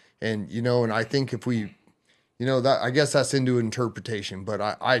 and you know, and I think if we, you know, that I guess that's into interpretation, but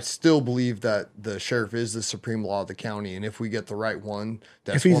I still believe that the sheriff is the supreme law of the county, and if we get the right one,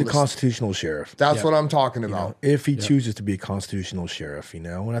 that's If he's one a of the- constitutional sheriff, that's what I'm talking about. if he chooses to be a constitutional sheriff, you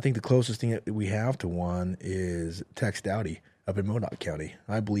know, and I think the closest thing that we have to one is Tex Dowdy up in Modoc County.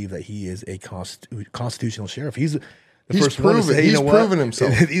 I believe that he is a constitutional sheriff. He's the He's first one to proven- say, he's you know proven what?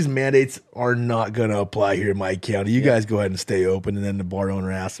 himself. These mandates are not going to apply here in my county. You guys go ahead and stay open. And then the bar owner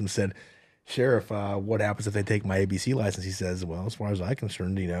asked him, said, Sheriff, what happens if they take my ABC license? He says, well, as far as I'm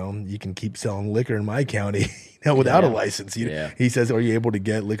concerned, you know, you can keep selling liquor in my county, without a license. He says, are you able to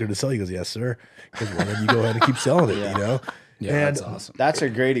get liquor to sell? He goes, yes, sir. He goes, well, then you go ahead and keep selling it, you know? Yeah, And that's awesome. That's a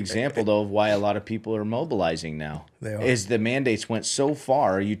great example, though, of why a lot of people are mobilizing now. They are. Is the mandates went so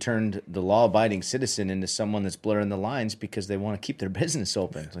far, you turned the law-abiding citizen into someone that's blurring the lines because they want to keep their business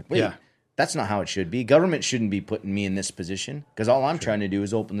open. It's like, wait, that's not how it should be. Government shouldn't be putting me in this position because all I'm trying to do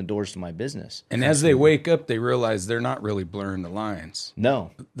is open the doors to my business. And as they wake up, they realize they're not really blurring the lines.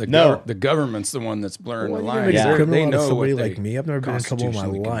 No. The government's the one that's blurring the you're lines. gonna get They criminal out of know somebody what like me. I've never been in trouble in my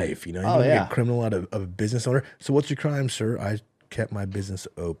constitutionally can do. life. You know, you're gonna yeah. get criminal out of a business owner. So what's your crime, sir? I kept my business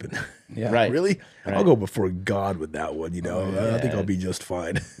open. Yeah. Right. Really? I'll go before God with that one. You know, I think I'll be just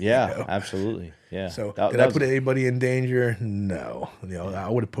fine. Yeah, You know? absolutely. Yeah. So That- did that I was- put anybody in danger? No. You know, I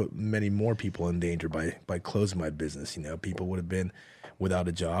would have put many more people in danger by closing my business. You know, people would have been without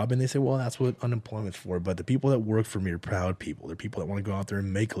a job, and they say, well, that's what unemployment's for. But the people that work for me are proud people. They're people that want to go out there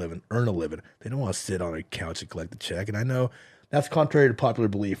and make a living, earn a living. They don't want to sit on a couch and collect a check. And I know that's contrary to popular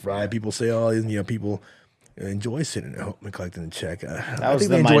belief, right? People say, oh, you know, people enjoy sitting at home and collecting a check. I was think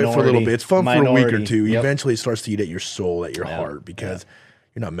the they enjoy it for a little minority. bit. It's fun for a week or Minority. two. Yep. Eventually, it starts to eat at your soul, at your heart, because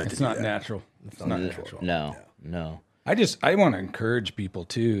you're not meant It's to do not that. natural. It's not natural. No. I want to encourage people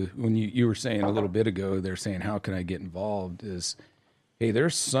too. When you were saying a little bit ago, they're saying, how can I get involved? Is, hey,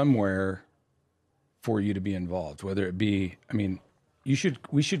 there's somewhere for you to be involved, whether it be, I mean, we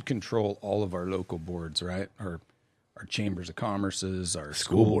should control all of our local boards, right? Our chambers of commerces, our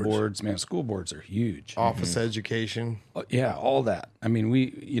school boards. Man, school boards are huge. Office education. Yeah, all that. I mean,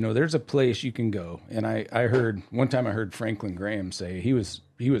 there's a place you can go. And I heard one time I heard Franklin Graham say he was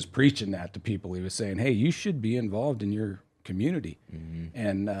preaching that to people. He was saying, hey, you should be involved in your community,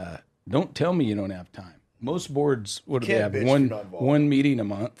 and don't tell me you don't have time. Most boards, what do they have? One meeting a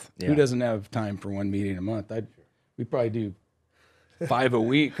month. Yeah. Who doesn't have time for one meeting a month? We probably do 5 a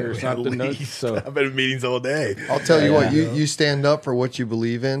week or something. So I've been in meetings all day. I'll tell you what, you stand up for what you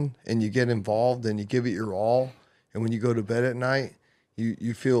believe in, and you get involved, and you give it your all. And when you go to bed at night,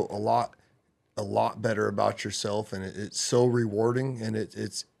 you feel a lot better about yourself, and it's so rewarding. And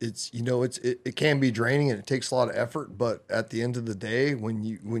it's you know, it can be draining, and it takes a lot of effort. But at the end of the day, when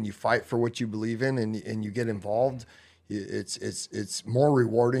you fight for what you believe in, and you get involved, it's more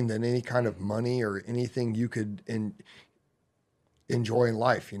rewarding than any kind of money or anything you could enjoy in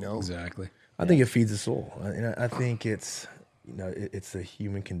life. You know, exactly. I think it feeds the soul. And I think it's, it's a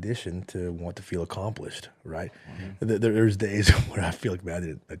human condition to want to feel accomplished, right? There's days where I feel like, man, I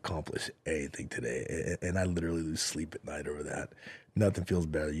didn't accomplish anything today. And I literally lose sleep at night over that. Nothing feels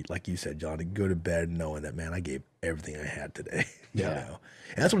better, like you said, John, to go to bed knowing that, man, I gave everything I had today. And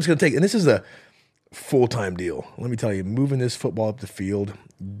that's what it's going to take. And this is a full-time deal. Let me tell you, moving this football up the field,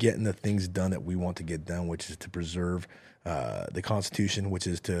 getting the things done that we want to get done, which is to preserve the Constitution, which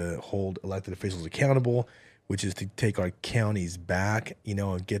is to hold elected officials accountable, which is to take our counties back,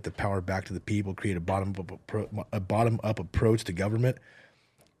 and get the power back to the people, create a bottom-up approach to government.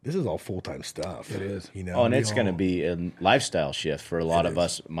 This is all full-time stuff. It is. And it's going to be a lifestyle shift for a lot of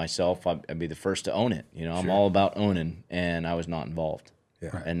us. Myself, I'd be the first to own it. I'm all about owning, and I was not involved.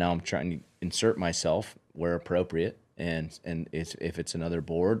 Yeah. And now I'm trying to insert myself where appropriate, and if it's another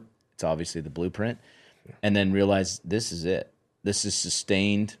board, it's obviously the blueprint, and then realize this is it. This is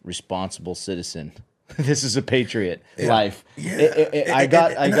sustained, responsible citizen. This is a patriot life. Yeah. I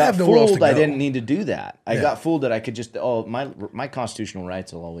got fooled. I didn't go. need to do that. I got fooled that I could just, my constitutional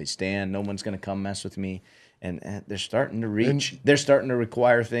rights will always stand. No one's going to come mess with me. And they're starting to reach. They're starting to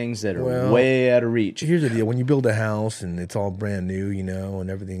require things that are way out of reach. Here's the deal. When you build a house and it's all brand new, and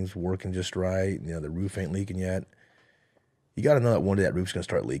everything's working just right, the roof ain't leaking yet, you got to know that one day that roof's going to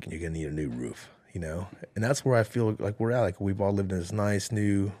start leaking. You're going to need a new roof, And that's where I feel like we're at. Like we've all lived in this nice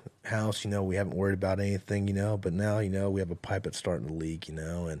new house, we haven't worried about anything, but now, we have a pipe that's starting to leak,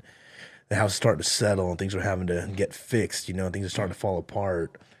 and the house is starting to settle and things are having to get fixed, and things are starting to fall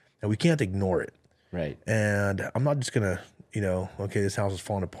apart. And we can't ignore it. Right. And I'm not just going to, okay, this house is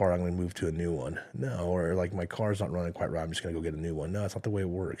falling apart, I'm going to move to a new one. No, or like my car's not running quite right, I'm just going to go get a new one. No, it's not the way it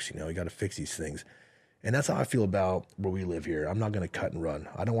works. You got to fix these things. And that's how I feel about where we live here. I'm not going to cut and run.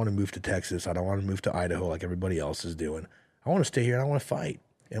 I don't want to move to Texas. I don't want to move to Idaho like everybody else is doing. I want to stay here and I want to fight.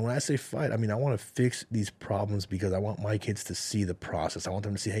 And when I say fight, I mean I want to fix these problems because I want my kids to see the process. I want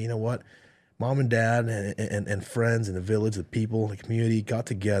them to see, hey, you know what? Mom and dad and friends and the village, the people, the community got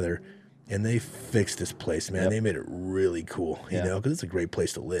together and they fixed this place, man. They made it really cool, because it's a great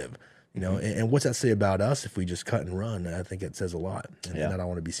place to live. And what's that say about us if we just cut and run? I think it says a lot, and I don't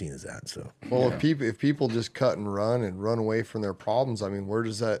want to be seen as that. So, well, if people just cut and run away from their problems, I mean, where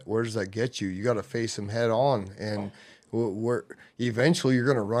does that get you? You got to face them head on, and where eventually you're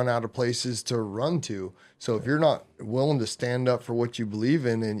going to run out of places to run to. So if you're not willing to stand up for what you believe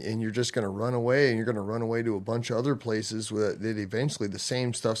in, and you're just going to run away, and you're going to run away to a bunch of other places that eventually the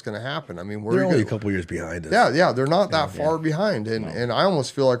same stuff's going to happen. I mean, they're only a couple years behind us. Yeah, they're not that far behind, and I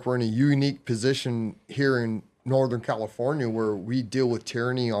almost feel like we're in a unique position here in Northern California where we deal with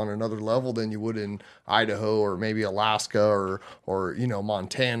tyranny on another level than you would in Idaho or maybe Alaska or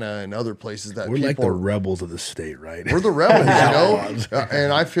Montana and other places that we're like the rebels of the state, right? We're the rebels,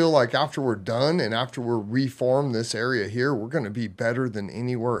 and I feel like after we're done and after we're reformed this area here, we're going to be better than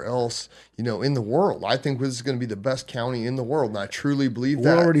anywhere else, in the world. I think this is going to be the best county in the world, and I truly believe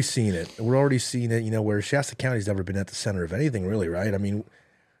that. We're already seeing it. Where Shasta County's never been at the center of anything, really, right? I mean,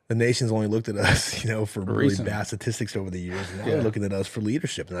 the nation's only looked at us, for really bad statistics over the years. And now they're looking at us for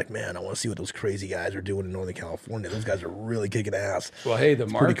leadership. They're like, man, I want to see what those crazy guys are doing in Northern California. Those guys are really kicking ass. Well, hey, the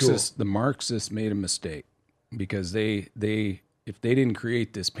Marxists made a mistake because they if they didn't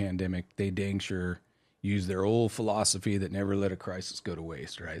create this pandemic, they dang sure used their old philosophy that never let a crisis go to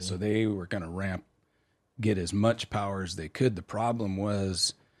waste, right? Mm-hmm. So they were going to get as much power as they could. The problem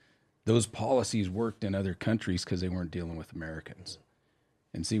was those policies worked in other countries because they weren't dealing with Americans.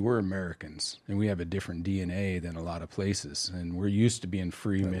 And see, we're Americans, and we have a different DNA than a lot of places. And we're used to being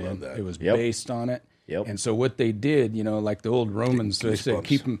free men. It was based on it. Yep. And so what they did, like the old Romans, they said,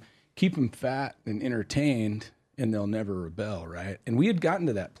 keep them fat and entertained, and they'll never rebel, right? And we had gotten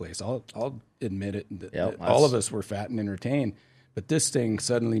to that place. I'll admit it. That all of us were fat and entertained. But this thing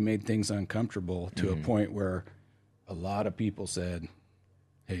suddenly made things uncomfortable to a point where a lot of people said,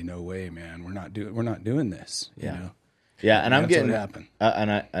 hey, no way, man. We're not doing this, you know? Yeah, and I'm that's getting what happened.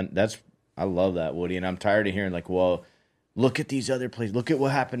 I love that, Woody, and I'm tired of hearing like, well, look at these other places. Look at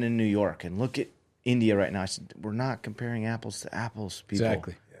what happened in New York, and look at India right now. I said, we're not comparing apples to apples, people.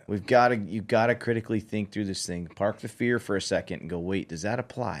 Exactly. Yeah. You've got to critically think through this thing. Park the fear for a second and go, wait, does that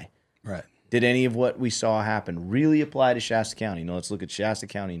apply? Right. Did any of what we saw happen really apply to Shasta County? No, let's look at Shasta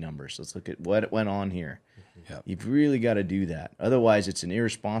County numbers. Let's look at what went on here. Yep. You've really got to do that. Otherwise, it's an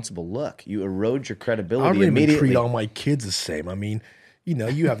irresponsible look. You erode your credibility immediately. I don't even treat all my kids the same. I mean,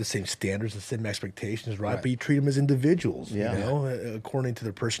 you have the same standards, the same expectations, right? But you treat them as individuals, according to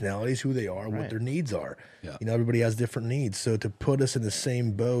their personalities, who they are, what their needs are. Yeah. Everybody has different needs. So to put us in the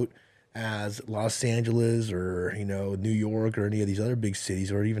same boat as Los Angeles or, New York or any of these other big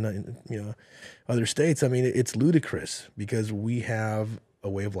cities or even, other states. I mean, it's ludicrous because we have a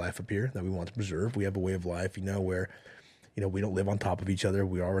way of life up here that we want to preserve. We have a way of life, where, we don't live on top of each other.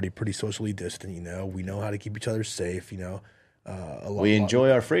 We're already pretty socially distant, we know how to keep each other safe, we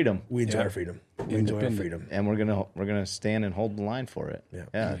enjoy our freedom. We enjoy our freedom. We enjoy our freedom. And we're gonna stand and hold the line for it. Yeah,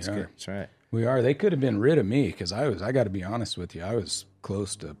 that's good. That's right. We are. They could have been rid of me because I got to be honest with you. I was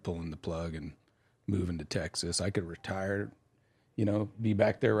close to pulling the plug and moving to Texas. I could retire, be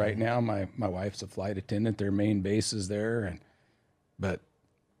back there right now. My wife's a flight attendant. Their main base is there, but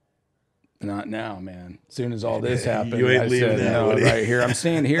not now, man. As soon as all this happened, You ain't I leaving said, that, no, buddy." right here. I'm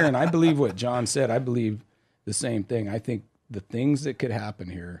staying here, and I believe what John said. I believe the same thing. I think the things that could happen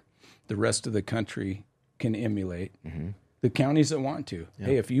here, the rest of the country can emulate. The counties that want to. Yeah.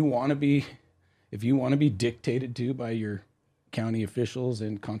 Hey, if you want to be dictated to by your county officials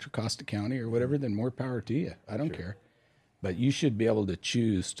in Contra Costa County or whatever, then more power to you. I don't care. But you should be able to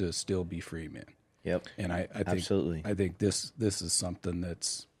choose to still be free, man. Yep. And I think absolutely. I think this is something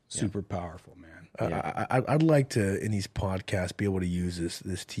that's super powerful, man. I'd like to, in these podcasts, be able to use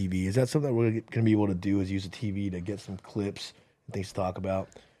this TV. Is that something that we're going to be able to do, is use the TV to get some clips and things to talk about?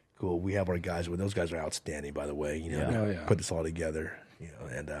 Cool. We have our guys. Those guys are outstanding, by the way, put this all together,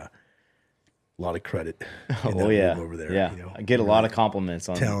 and a lot of credit in that room over there. Yeah. I get a lot of compliments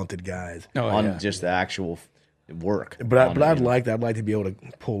on talented guys. On just the actual work. But I'd like that. I'd like to be able to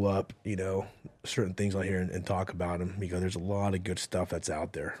pull up, certain things on here and talk about them, because there's a lot of good stuff that's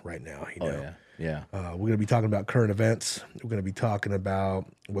out there right now. Yeah. We're going to be talking about current events. We're going to be talking about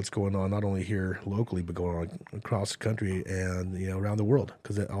what's going on not only here locally, but going on across the country and around the world,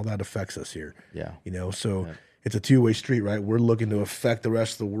 because all that affects us here. Yeah. It's a two-way street, right? We're looking to affect the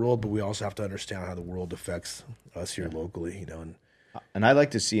rest of the world, but we also have to understand how the world affects us here locally. And I'd like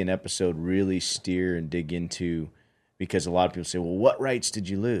to see an episode really steer and dig into, because a lot of people say, well, what rights did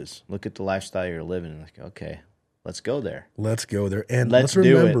you lose? Look at the lifestyle you're living. And like, okay, let's go there. Let's go there. And let's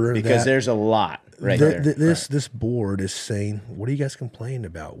remember do it, because there's a lot there. This board is saying, what are you guys complaining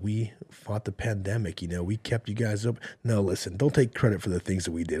about? We fought the pandemic. We kept you guys up. No, listen, don't take credit for the things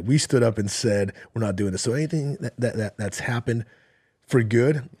that we did. We stood up and said, we're not doing this. So anything that's happened for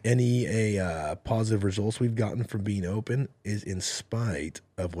good, any positive results we've gotten from being open is in spite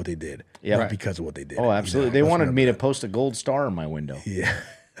of what they did, not because of what they did. Oh, absolutely. They wanted me to post a gold star in my window. Yeah.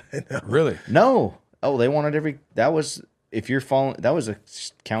 Really? No. Oh, they wanted that was, if you're following, that was a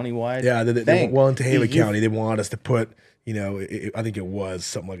countywide thing. Well, in Tehama County, they want us to put, I think it was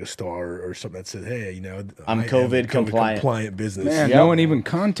something like a star or something that said, hey, I'm COVID compliant business. Man, no one even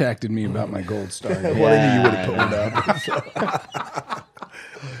contacted me about my gold star. Well, I knew you would have put one up.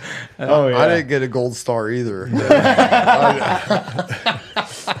 I didn't get a gold star either. I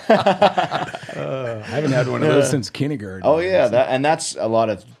haven't had one of those since kindergarten. Oh, yeah. That's a lot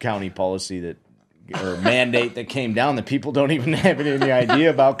of county policy or mandate that came down that people don't even have any idea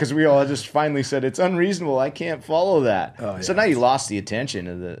about, because we all just finally said it's unreasonable. I can't follow that. So now you lost the attention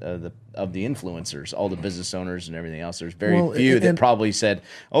of the influencers, all the business owners and everything else. There's very few that probably said,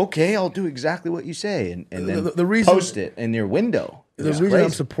 okay, I'll do exactly what you say, and then the reason, post it in your window. The reason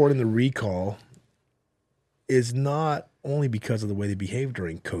I'm supporting the recall is not only because of the way they behaved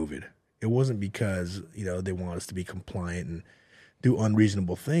during COVID. It wasn't because they want us to be compliant and do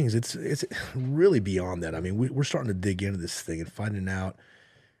unreasonable things. It's really beyond that. I mean, we're starting to dig into this thing and finding out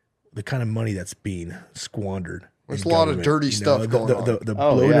the kind of money that's being squandered. There's a lot of dirty stuff going on. The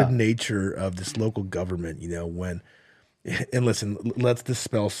bloated nature of this local government, when, and listen, let's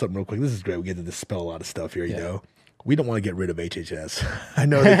dispel something real quick. This is great. We get to dispel a lot of stuff here, We don't want to get rid of HHS. I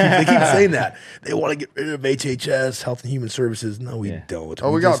know they keep saying that. They want to get rid of HHS, Health and Human Services. No, we don't.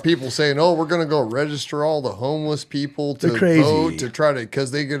 We got people saying, we're going to go register all the homeless people to vote to try to,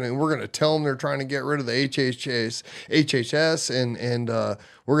 because we're going to tell them they're trying to get rid of the HHS and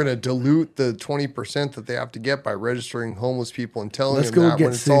we're going to dilute the 20% that they have to get by registering homeless people and telling them that. Let's go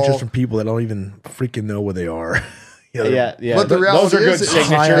get signatures from people that don't even freaking know where they are. Yeah. But the reality those are good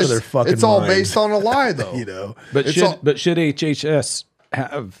signatures. It's all based on a lie, though. But should HHS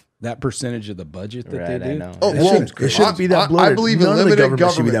have that percentage of the budget that they do? I know. It shouldn't be that bloated. I believe in limited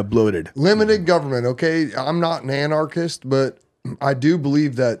government. Should be that bloated. Limited government. Okay, I'm not an anarchist, but I do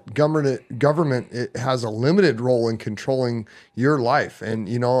believe that government it has a limited role in controlling your life, and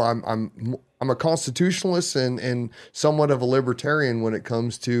I'm a constitutionalist and somewhat of a libertarian when it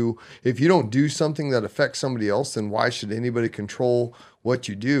comes to, if you don't do something that affects somebody else, then why should anybody control what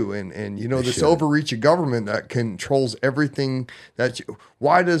you do. And you know, They this should. overreach of government that controls everything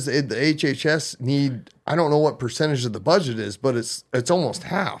why does the HHS need, I don't know what percentage of the budget is, but it's almost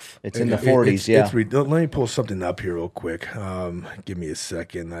half. It's in the 40s, yeah. Let me pull something up here real quick. Give me a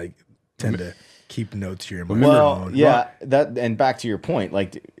second. I tend to keep notes here in my phone. That and back to your point,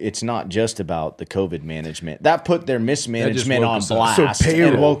 like it's not just about the COVID management. That put their mismanagement on blast. So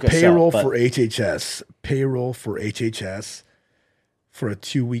and woke us payroll up, but- for HHS for a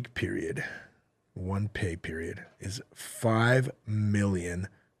 2-week period, one pay period is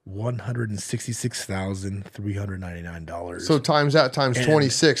 $5,166,399. So times that times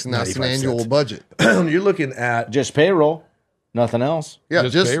 26, and that's an 95 annual cents. budget. You're looking at just payroll, nothing else. Yeah,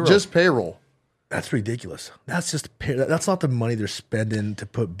 Just just payroll. payroll. that's ridiculous. That's just that's not the money they're spending to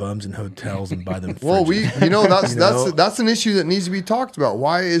put bums in hotels and buy them. Well, fridges. that's an issue that needs to be talked about.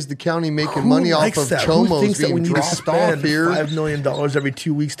 Why is the county making Who money off likes of that? Who chomos thinks that we being need to dropped spend off here? $5 million every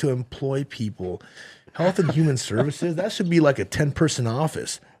 2 weeks to employ people? Health and Human Services, that should be like a 10-person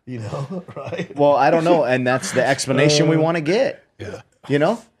office, right? Well, I don't know, and that's the explanation we want to get. Yeah. You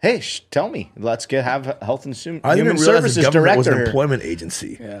know, hey, tell me. Let's have Health and Human I didn't realize Services the government was an director. employment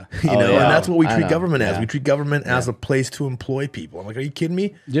agency. Yeah. Yeah. And that's what we I treat know. government as. Yeah. We treat government as a place to employ people. I'm like, are you kidding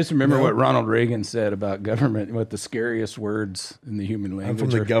me? Just remember what Ronald Reagan said about government. What the scariest words in the human language I'm from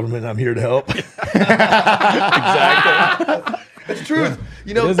the are. government. I'm here to help. Exactly. It's truth.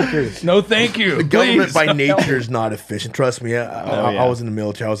 It is the truth. No, thank you. The government Please, by don't help. nature is not efficient. Trust me. I yeah. was in the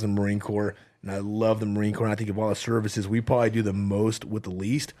military. I was in the Marine Corps, and I love the Marine Corps. And I think of all the services, we probably do the most with the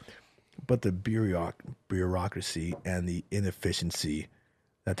least. But the bureaucracy and the inefficiency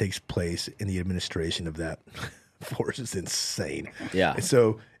that takes place in the administration of that force is insane. Yeah. And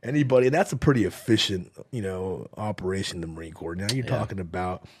so anybody, that's a pretty efficient, operation, the Marine Corps. Now you're talking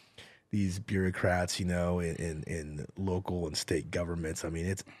about these bureaucrats, in local and state governments. I mean,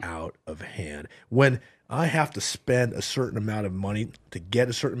 it's out of hand. When I have to spend a certain amount of money to get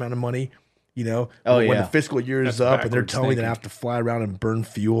a certain amount of money, when the fiscal year is That's up and they're backwards telling me that I thinking. have to fly around and burn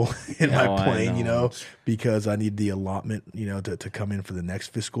fuel in my I plane, know. because I need the allotment, to come in for the next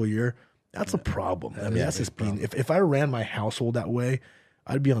fiscal year. That's a problem. I mean, that's just being, if I ran my household that way,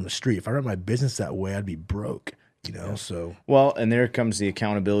 I'd be on the street. If I ran my business that way, I'd be broke, so. Well, and there comes the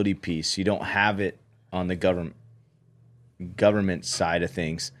accountability piece. You don't have it on the government side of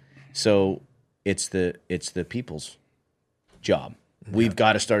things, so it's the people's job. We've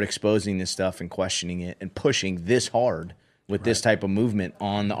got to start exposing this stuff and questioning it and pushing this hard with this type of movement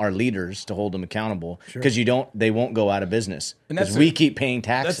on our leaders to hold them accountable, because they won't go out of business And that's because we keep paying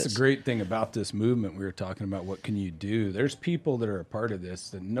taxes. That's the great thing about this movement. We were talking about what can you do. There's people that are a part of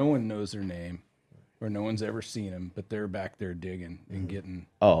this that no one knows their name or no one's ever seen them, but they're back there digging and getting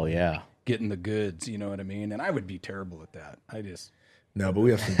the goods. You know what I mean? And I would be terrible at that. No, but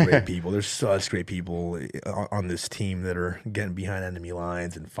we have some great people. There's such great people on this team that are getting behind enemy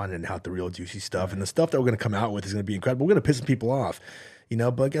lines and finding out the real juicy stuff. And the stuff that we're going to come out with is going to be incredible. We're going to piss some people off,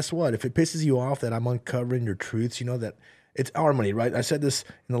 but guess what? If it pisses you off that I'm uncovering your truths, that it's our money, right? I said this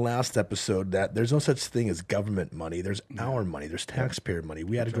in the last episode that there's no such thing as government money. There's our money. There's taxpayer money.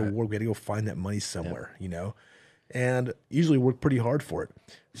 We had to go work. We had to go find that money somewhere, and usually work pretty hard for it.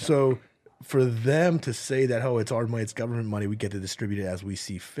 So for them to say that, it's our money, it's government money, we get to distribute it as we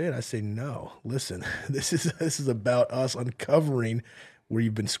see fit, I say no. Listen, this is about us uncovering where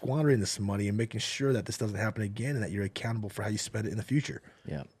you've been squandering this money and making sure that this doesn't happen again and that you're accountable for how you spend it in the future.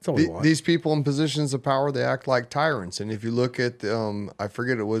 Yeah, that's all we want. These people in positions of power, they act like tyrants. And if you look at, I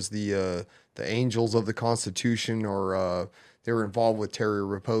forget, it was the Angels of the Constitution, or they were involved with Terry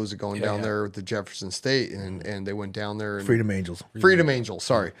Raposa going down there with the Jefferson State, and they went down there. And Freedom Angels. Freedom Angels,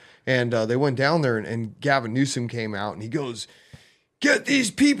 sorry. And they went down there, and Gavin Newsom came out, and he goes, "Get these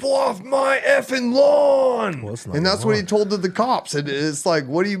people off my effing lawn!" Well, and that's what he told to the cops. And it's like,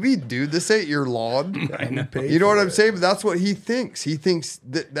 what do you mean, dude? This ain't your lawn. You know what I'm saying? But that's what he thinks. He thinks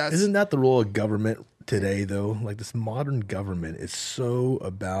that's... Isn't that the role of government today, though? Like, this modern government is so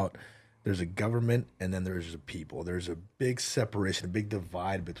about... There's a government and then there's a people. There's a big separation, a big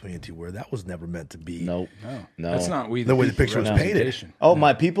divide between the two, where that was never meant to be. No. That's not the way the picture was painted. Oh,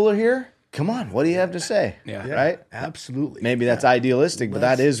 my people are here? Come on, what do you have to say? Yeah. Right? Absolutely. Maybe that's idealistic, but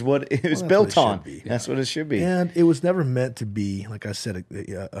that is what it was built on. Be. That's what it should be. And it was never meant to be, like I said,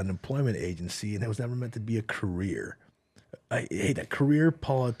 an employment agency, and it was never meant to be a career. I hate that career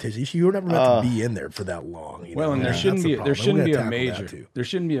politician. You're never meant to be in there for that long. You Well, know? and there Yeah, shouldn't that's the be there problem. shouldn't We're be gonna a tackle that, major. too. There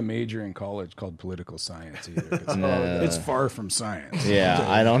shouldn't be a major in college called political science either. 'Cause it's far from science. Yeah,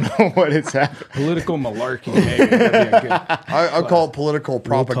 I don't know what it's happening. Political malarkey. Maybe that'd be a good. I call it political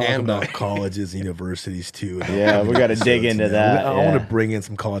We'll talk propaganda. about colleges and universities too. Yeah, we got to dig into that. I yeah. want to bring in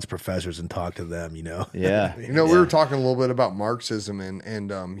some college professors and talk to them. You know. Yeah. You know, we were talking a little bit about Marxism,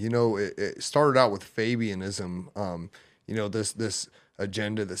 and you know, it started out with Fabianism. You know, this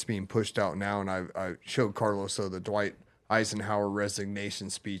agenda that's being pushed out now, and I showed Carlos the Dwight Eisenhower resignation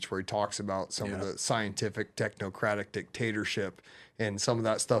speech where he talks about some of the scientific technocratic dictatorship, and some of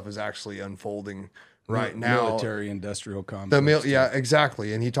that stuff is actually unfolding right now. Military industrial complex. Yeah,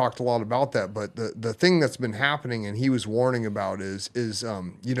 exactly. And he talked a lot about that. But the thing that's been happening, and he was warning about, is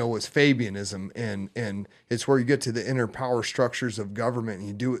you know, was Fabianism, and it's where you get to the inner power structures of government, and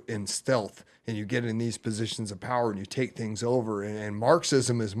you do it in stealth, and you get in these positions of power, and you take things over. And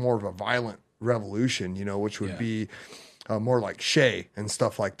Marxism is more of a violent revolution, you know, which would be more like Che and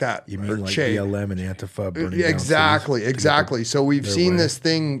stuff like that. You mean like Che. BLM and Antifa burning Yeah, down exactly, cities? exactly. So we've seen way. this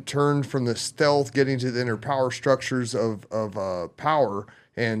thing turn from the stealth, getting to the inner power structures of power,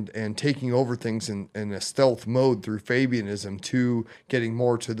 and taking over things in a stealth mode through Fabianism, to getting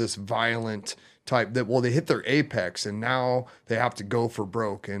more to this violent type that, well, they hit their apex and now they have to go for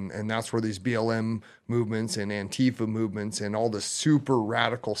broke, and that's where these BLM movements and Antifa movements and all this super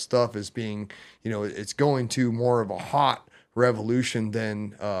radical stuff is being, you know, it's going to more of a hot revolution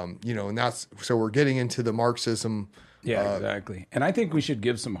than you know, and that's, so we're getting into the Marxism. Yeah, exactly. And I think we should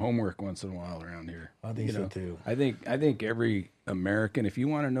give some homework once in a while around here. I think so too. I think every American, if you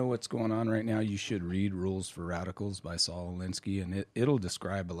want to know what's going on right now, you should read Rules for Radicals by Saul Alinsky, and it'll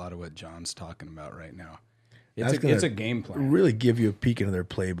describe a lot of what John's talking about right now. It's a game plan. Really give you a peek into their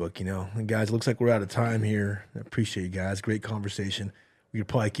playbook, you know. And guys, it looks like we're out of time here. I appreciate you guys. Great conversation. We could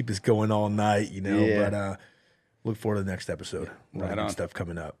probably keep this going all night, you know. Yeah. But look forward to the next episode. A lot of Right good on. stuff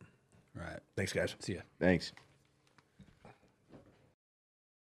coming up. Right. Thanks, guys. See ya. Thanks.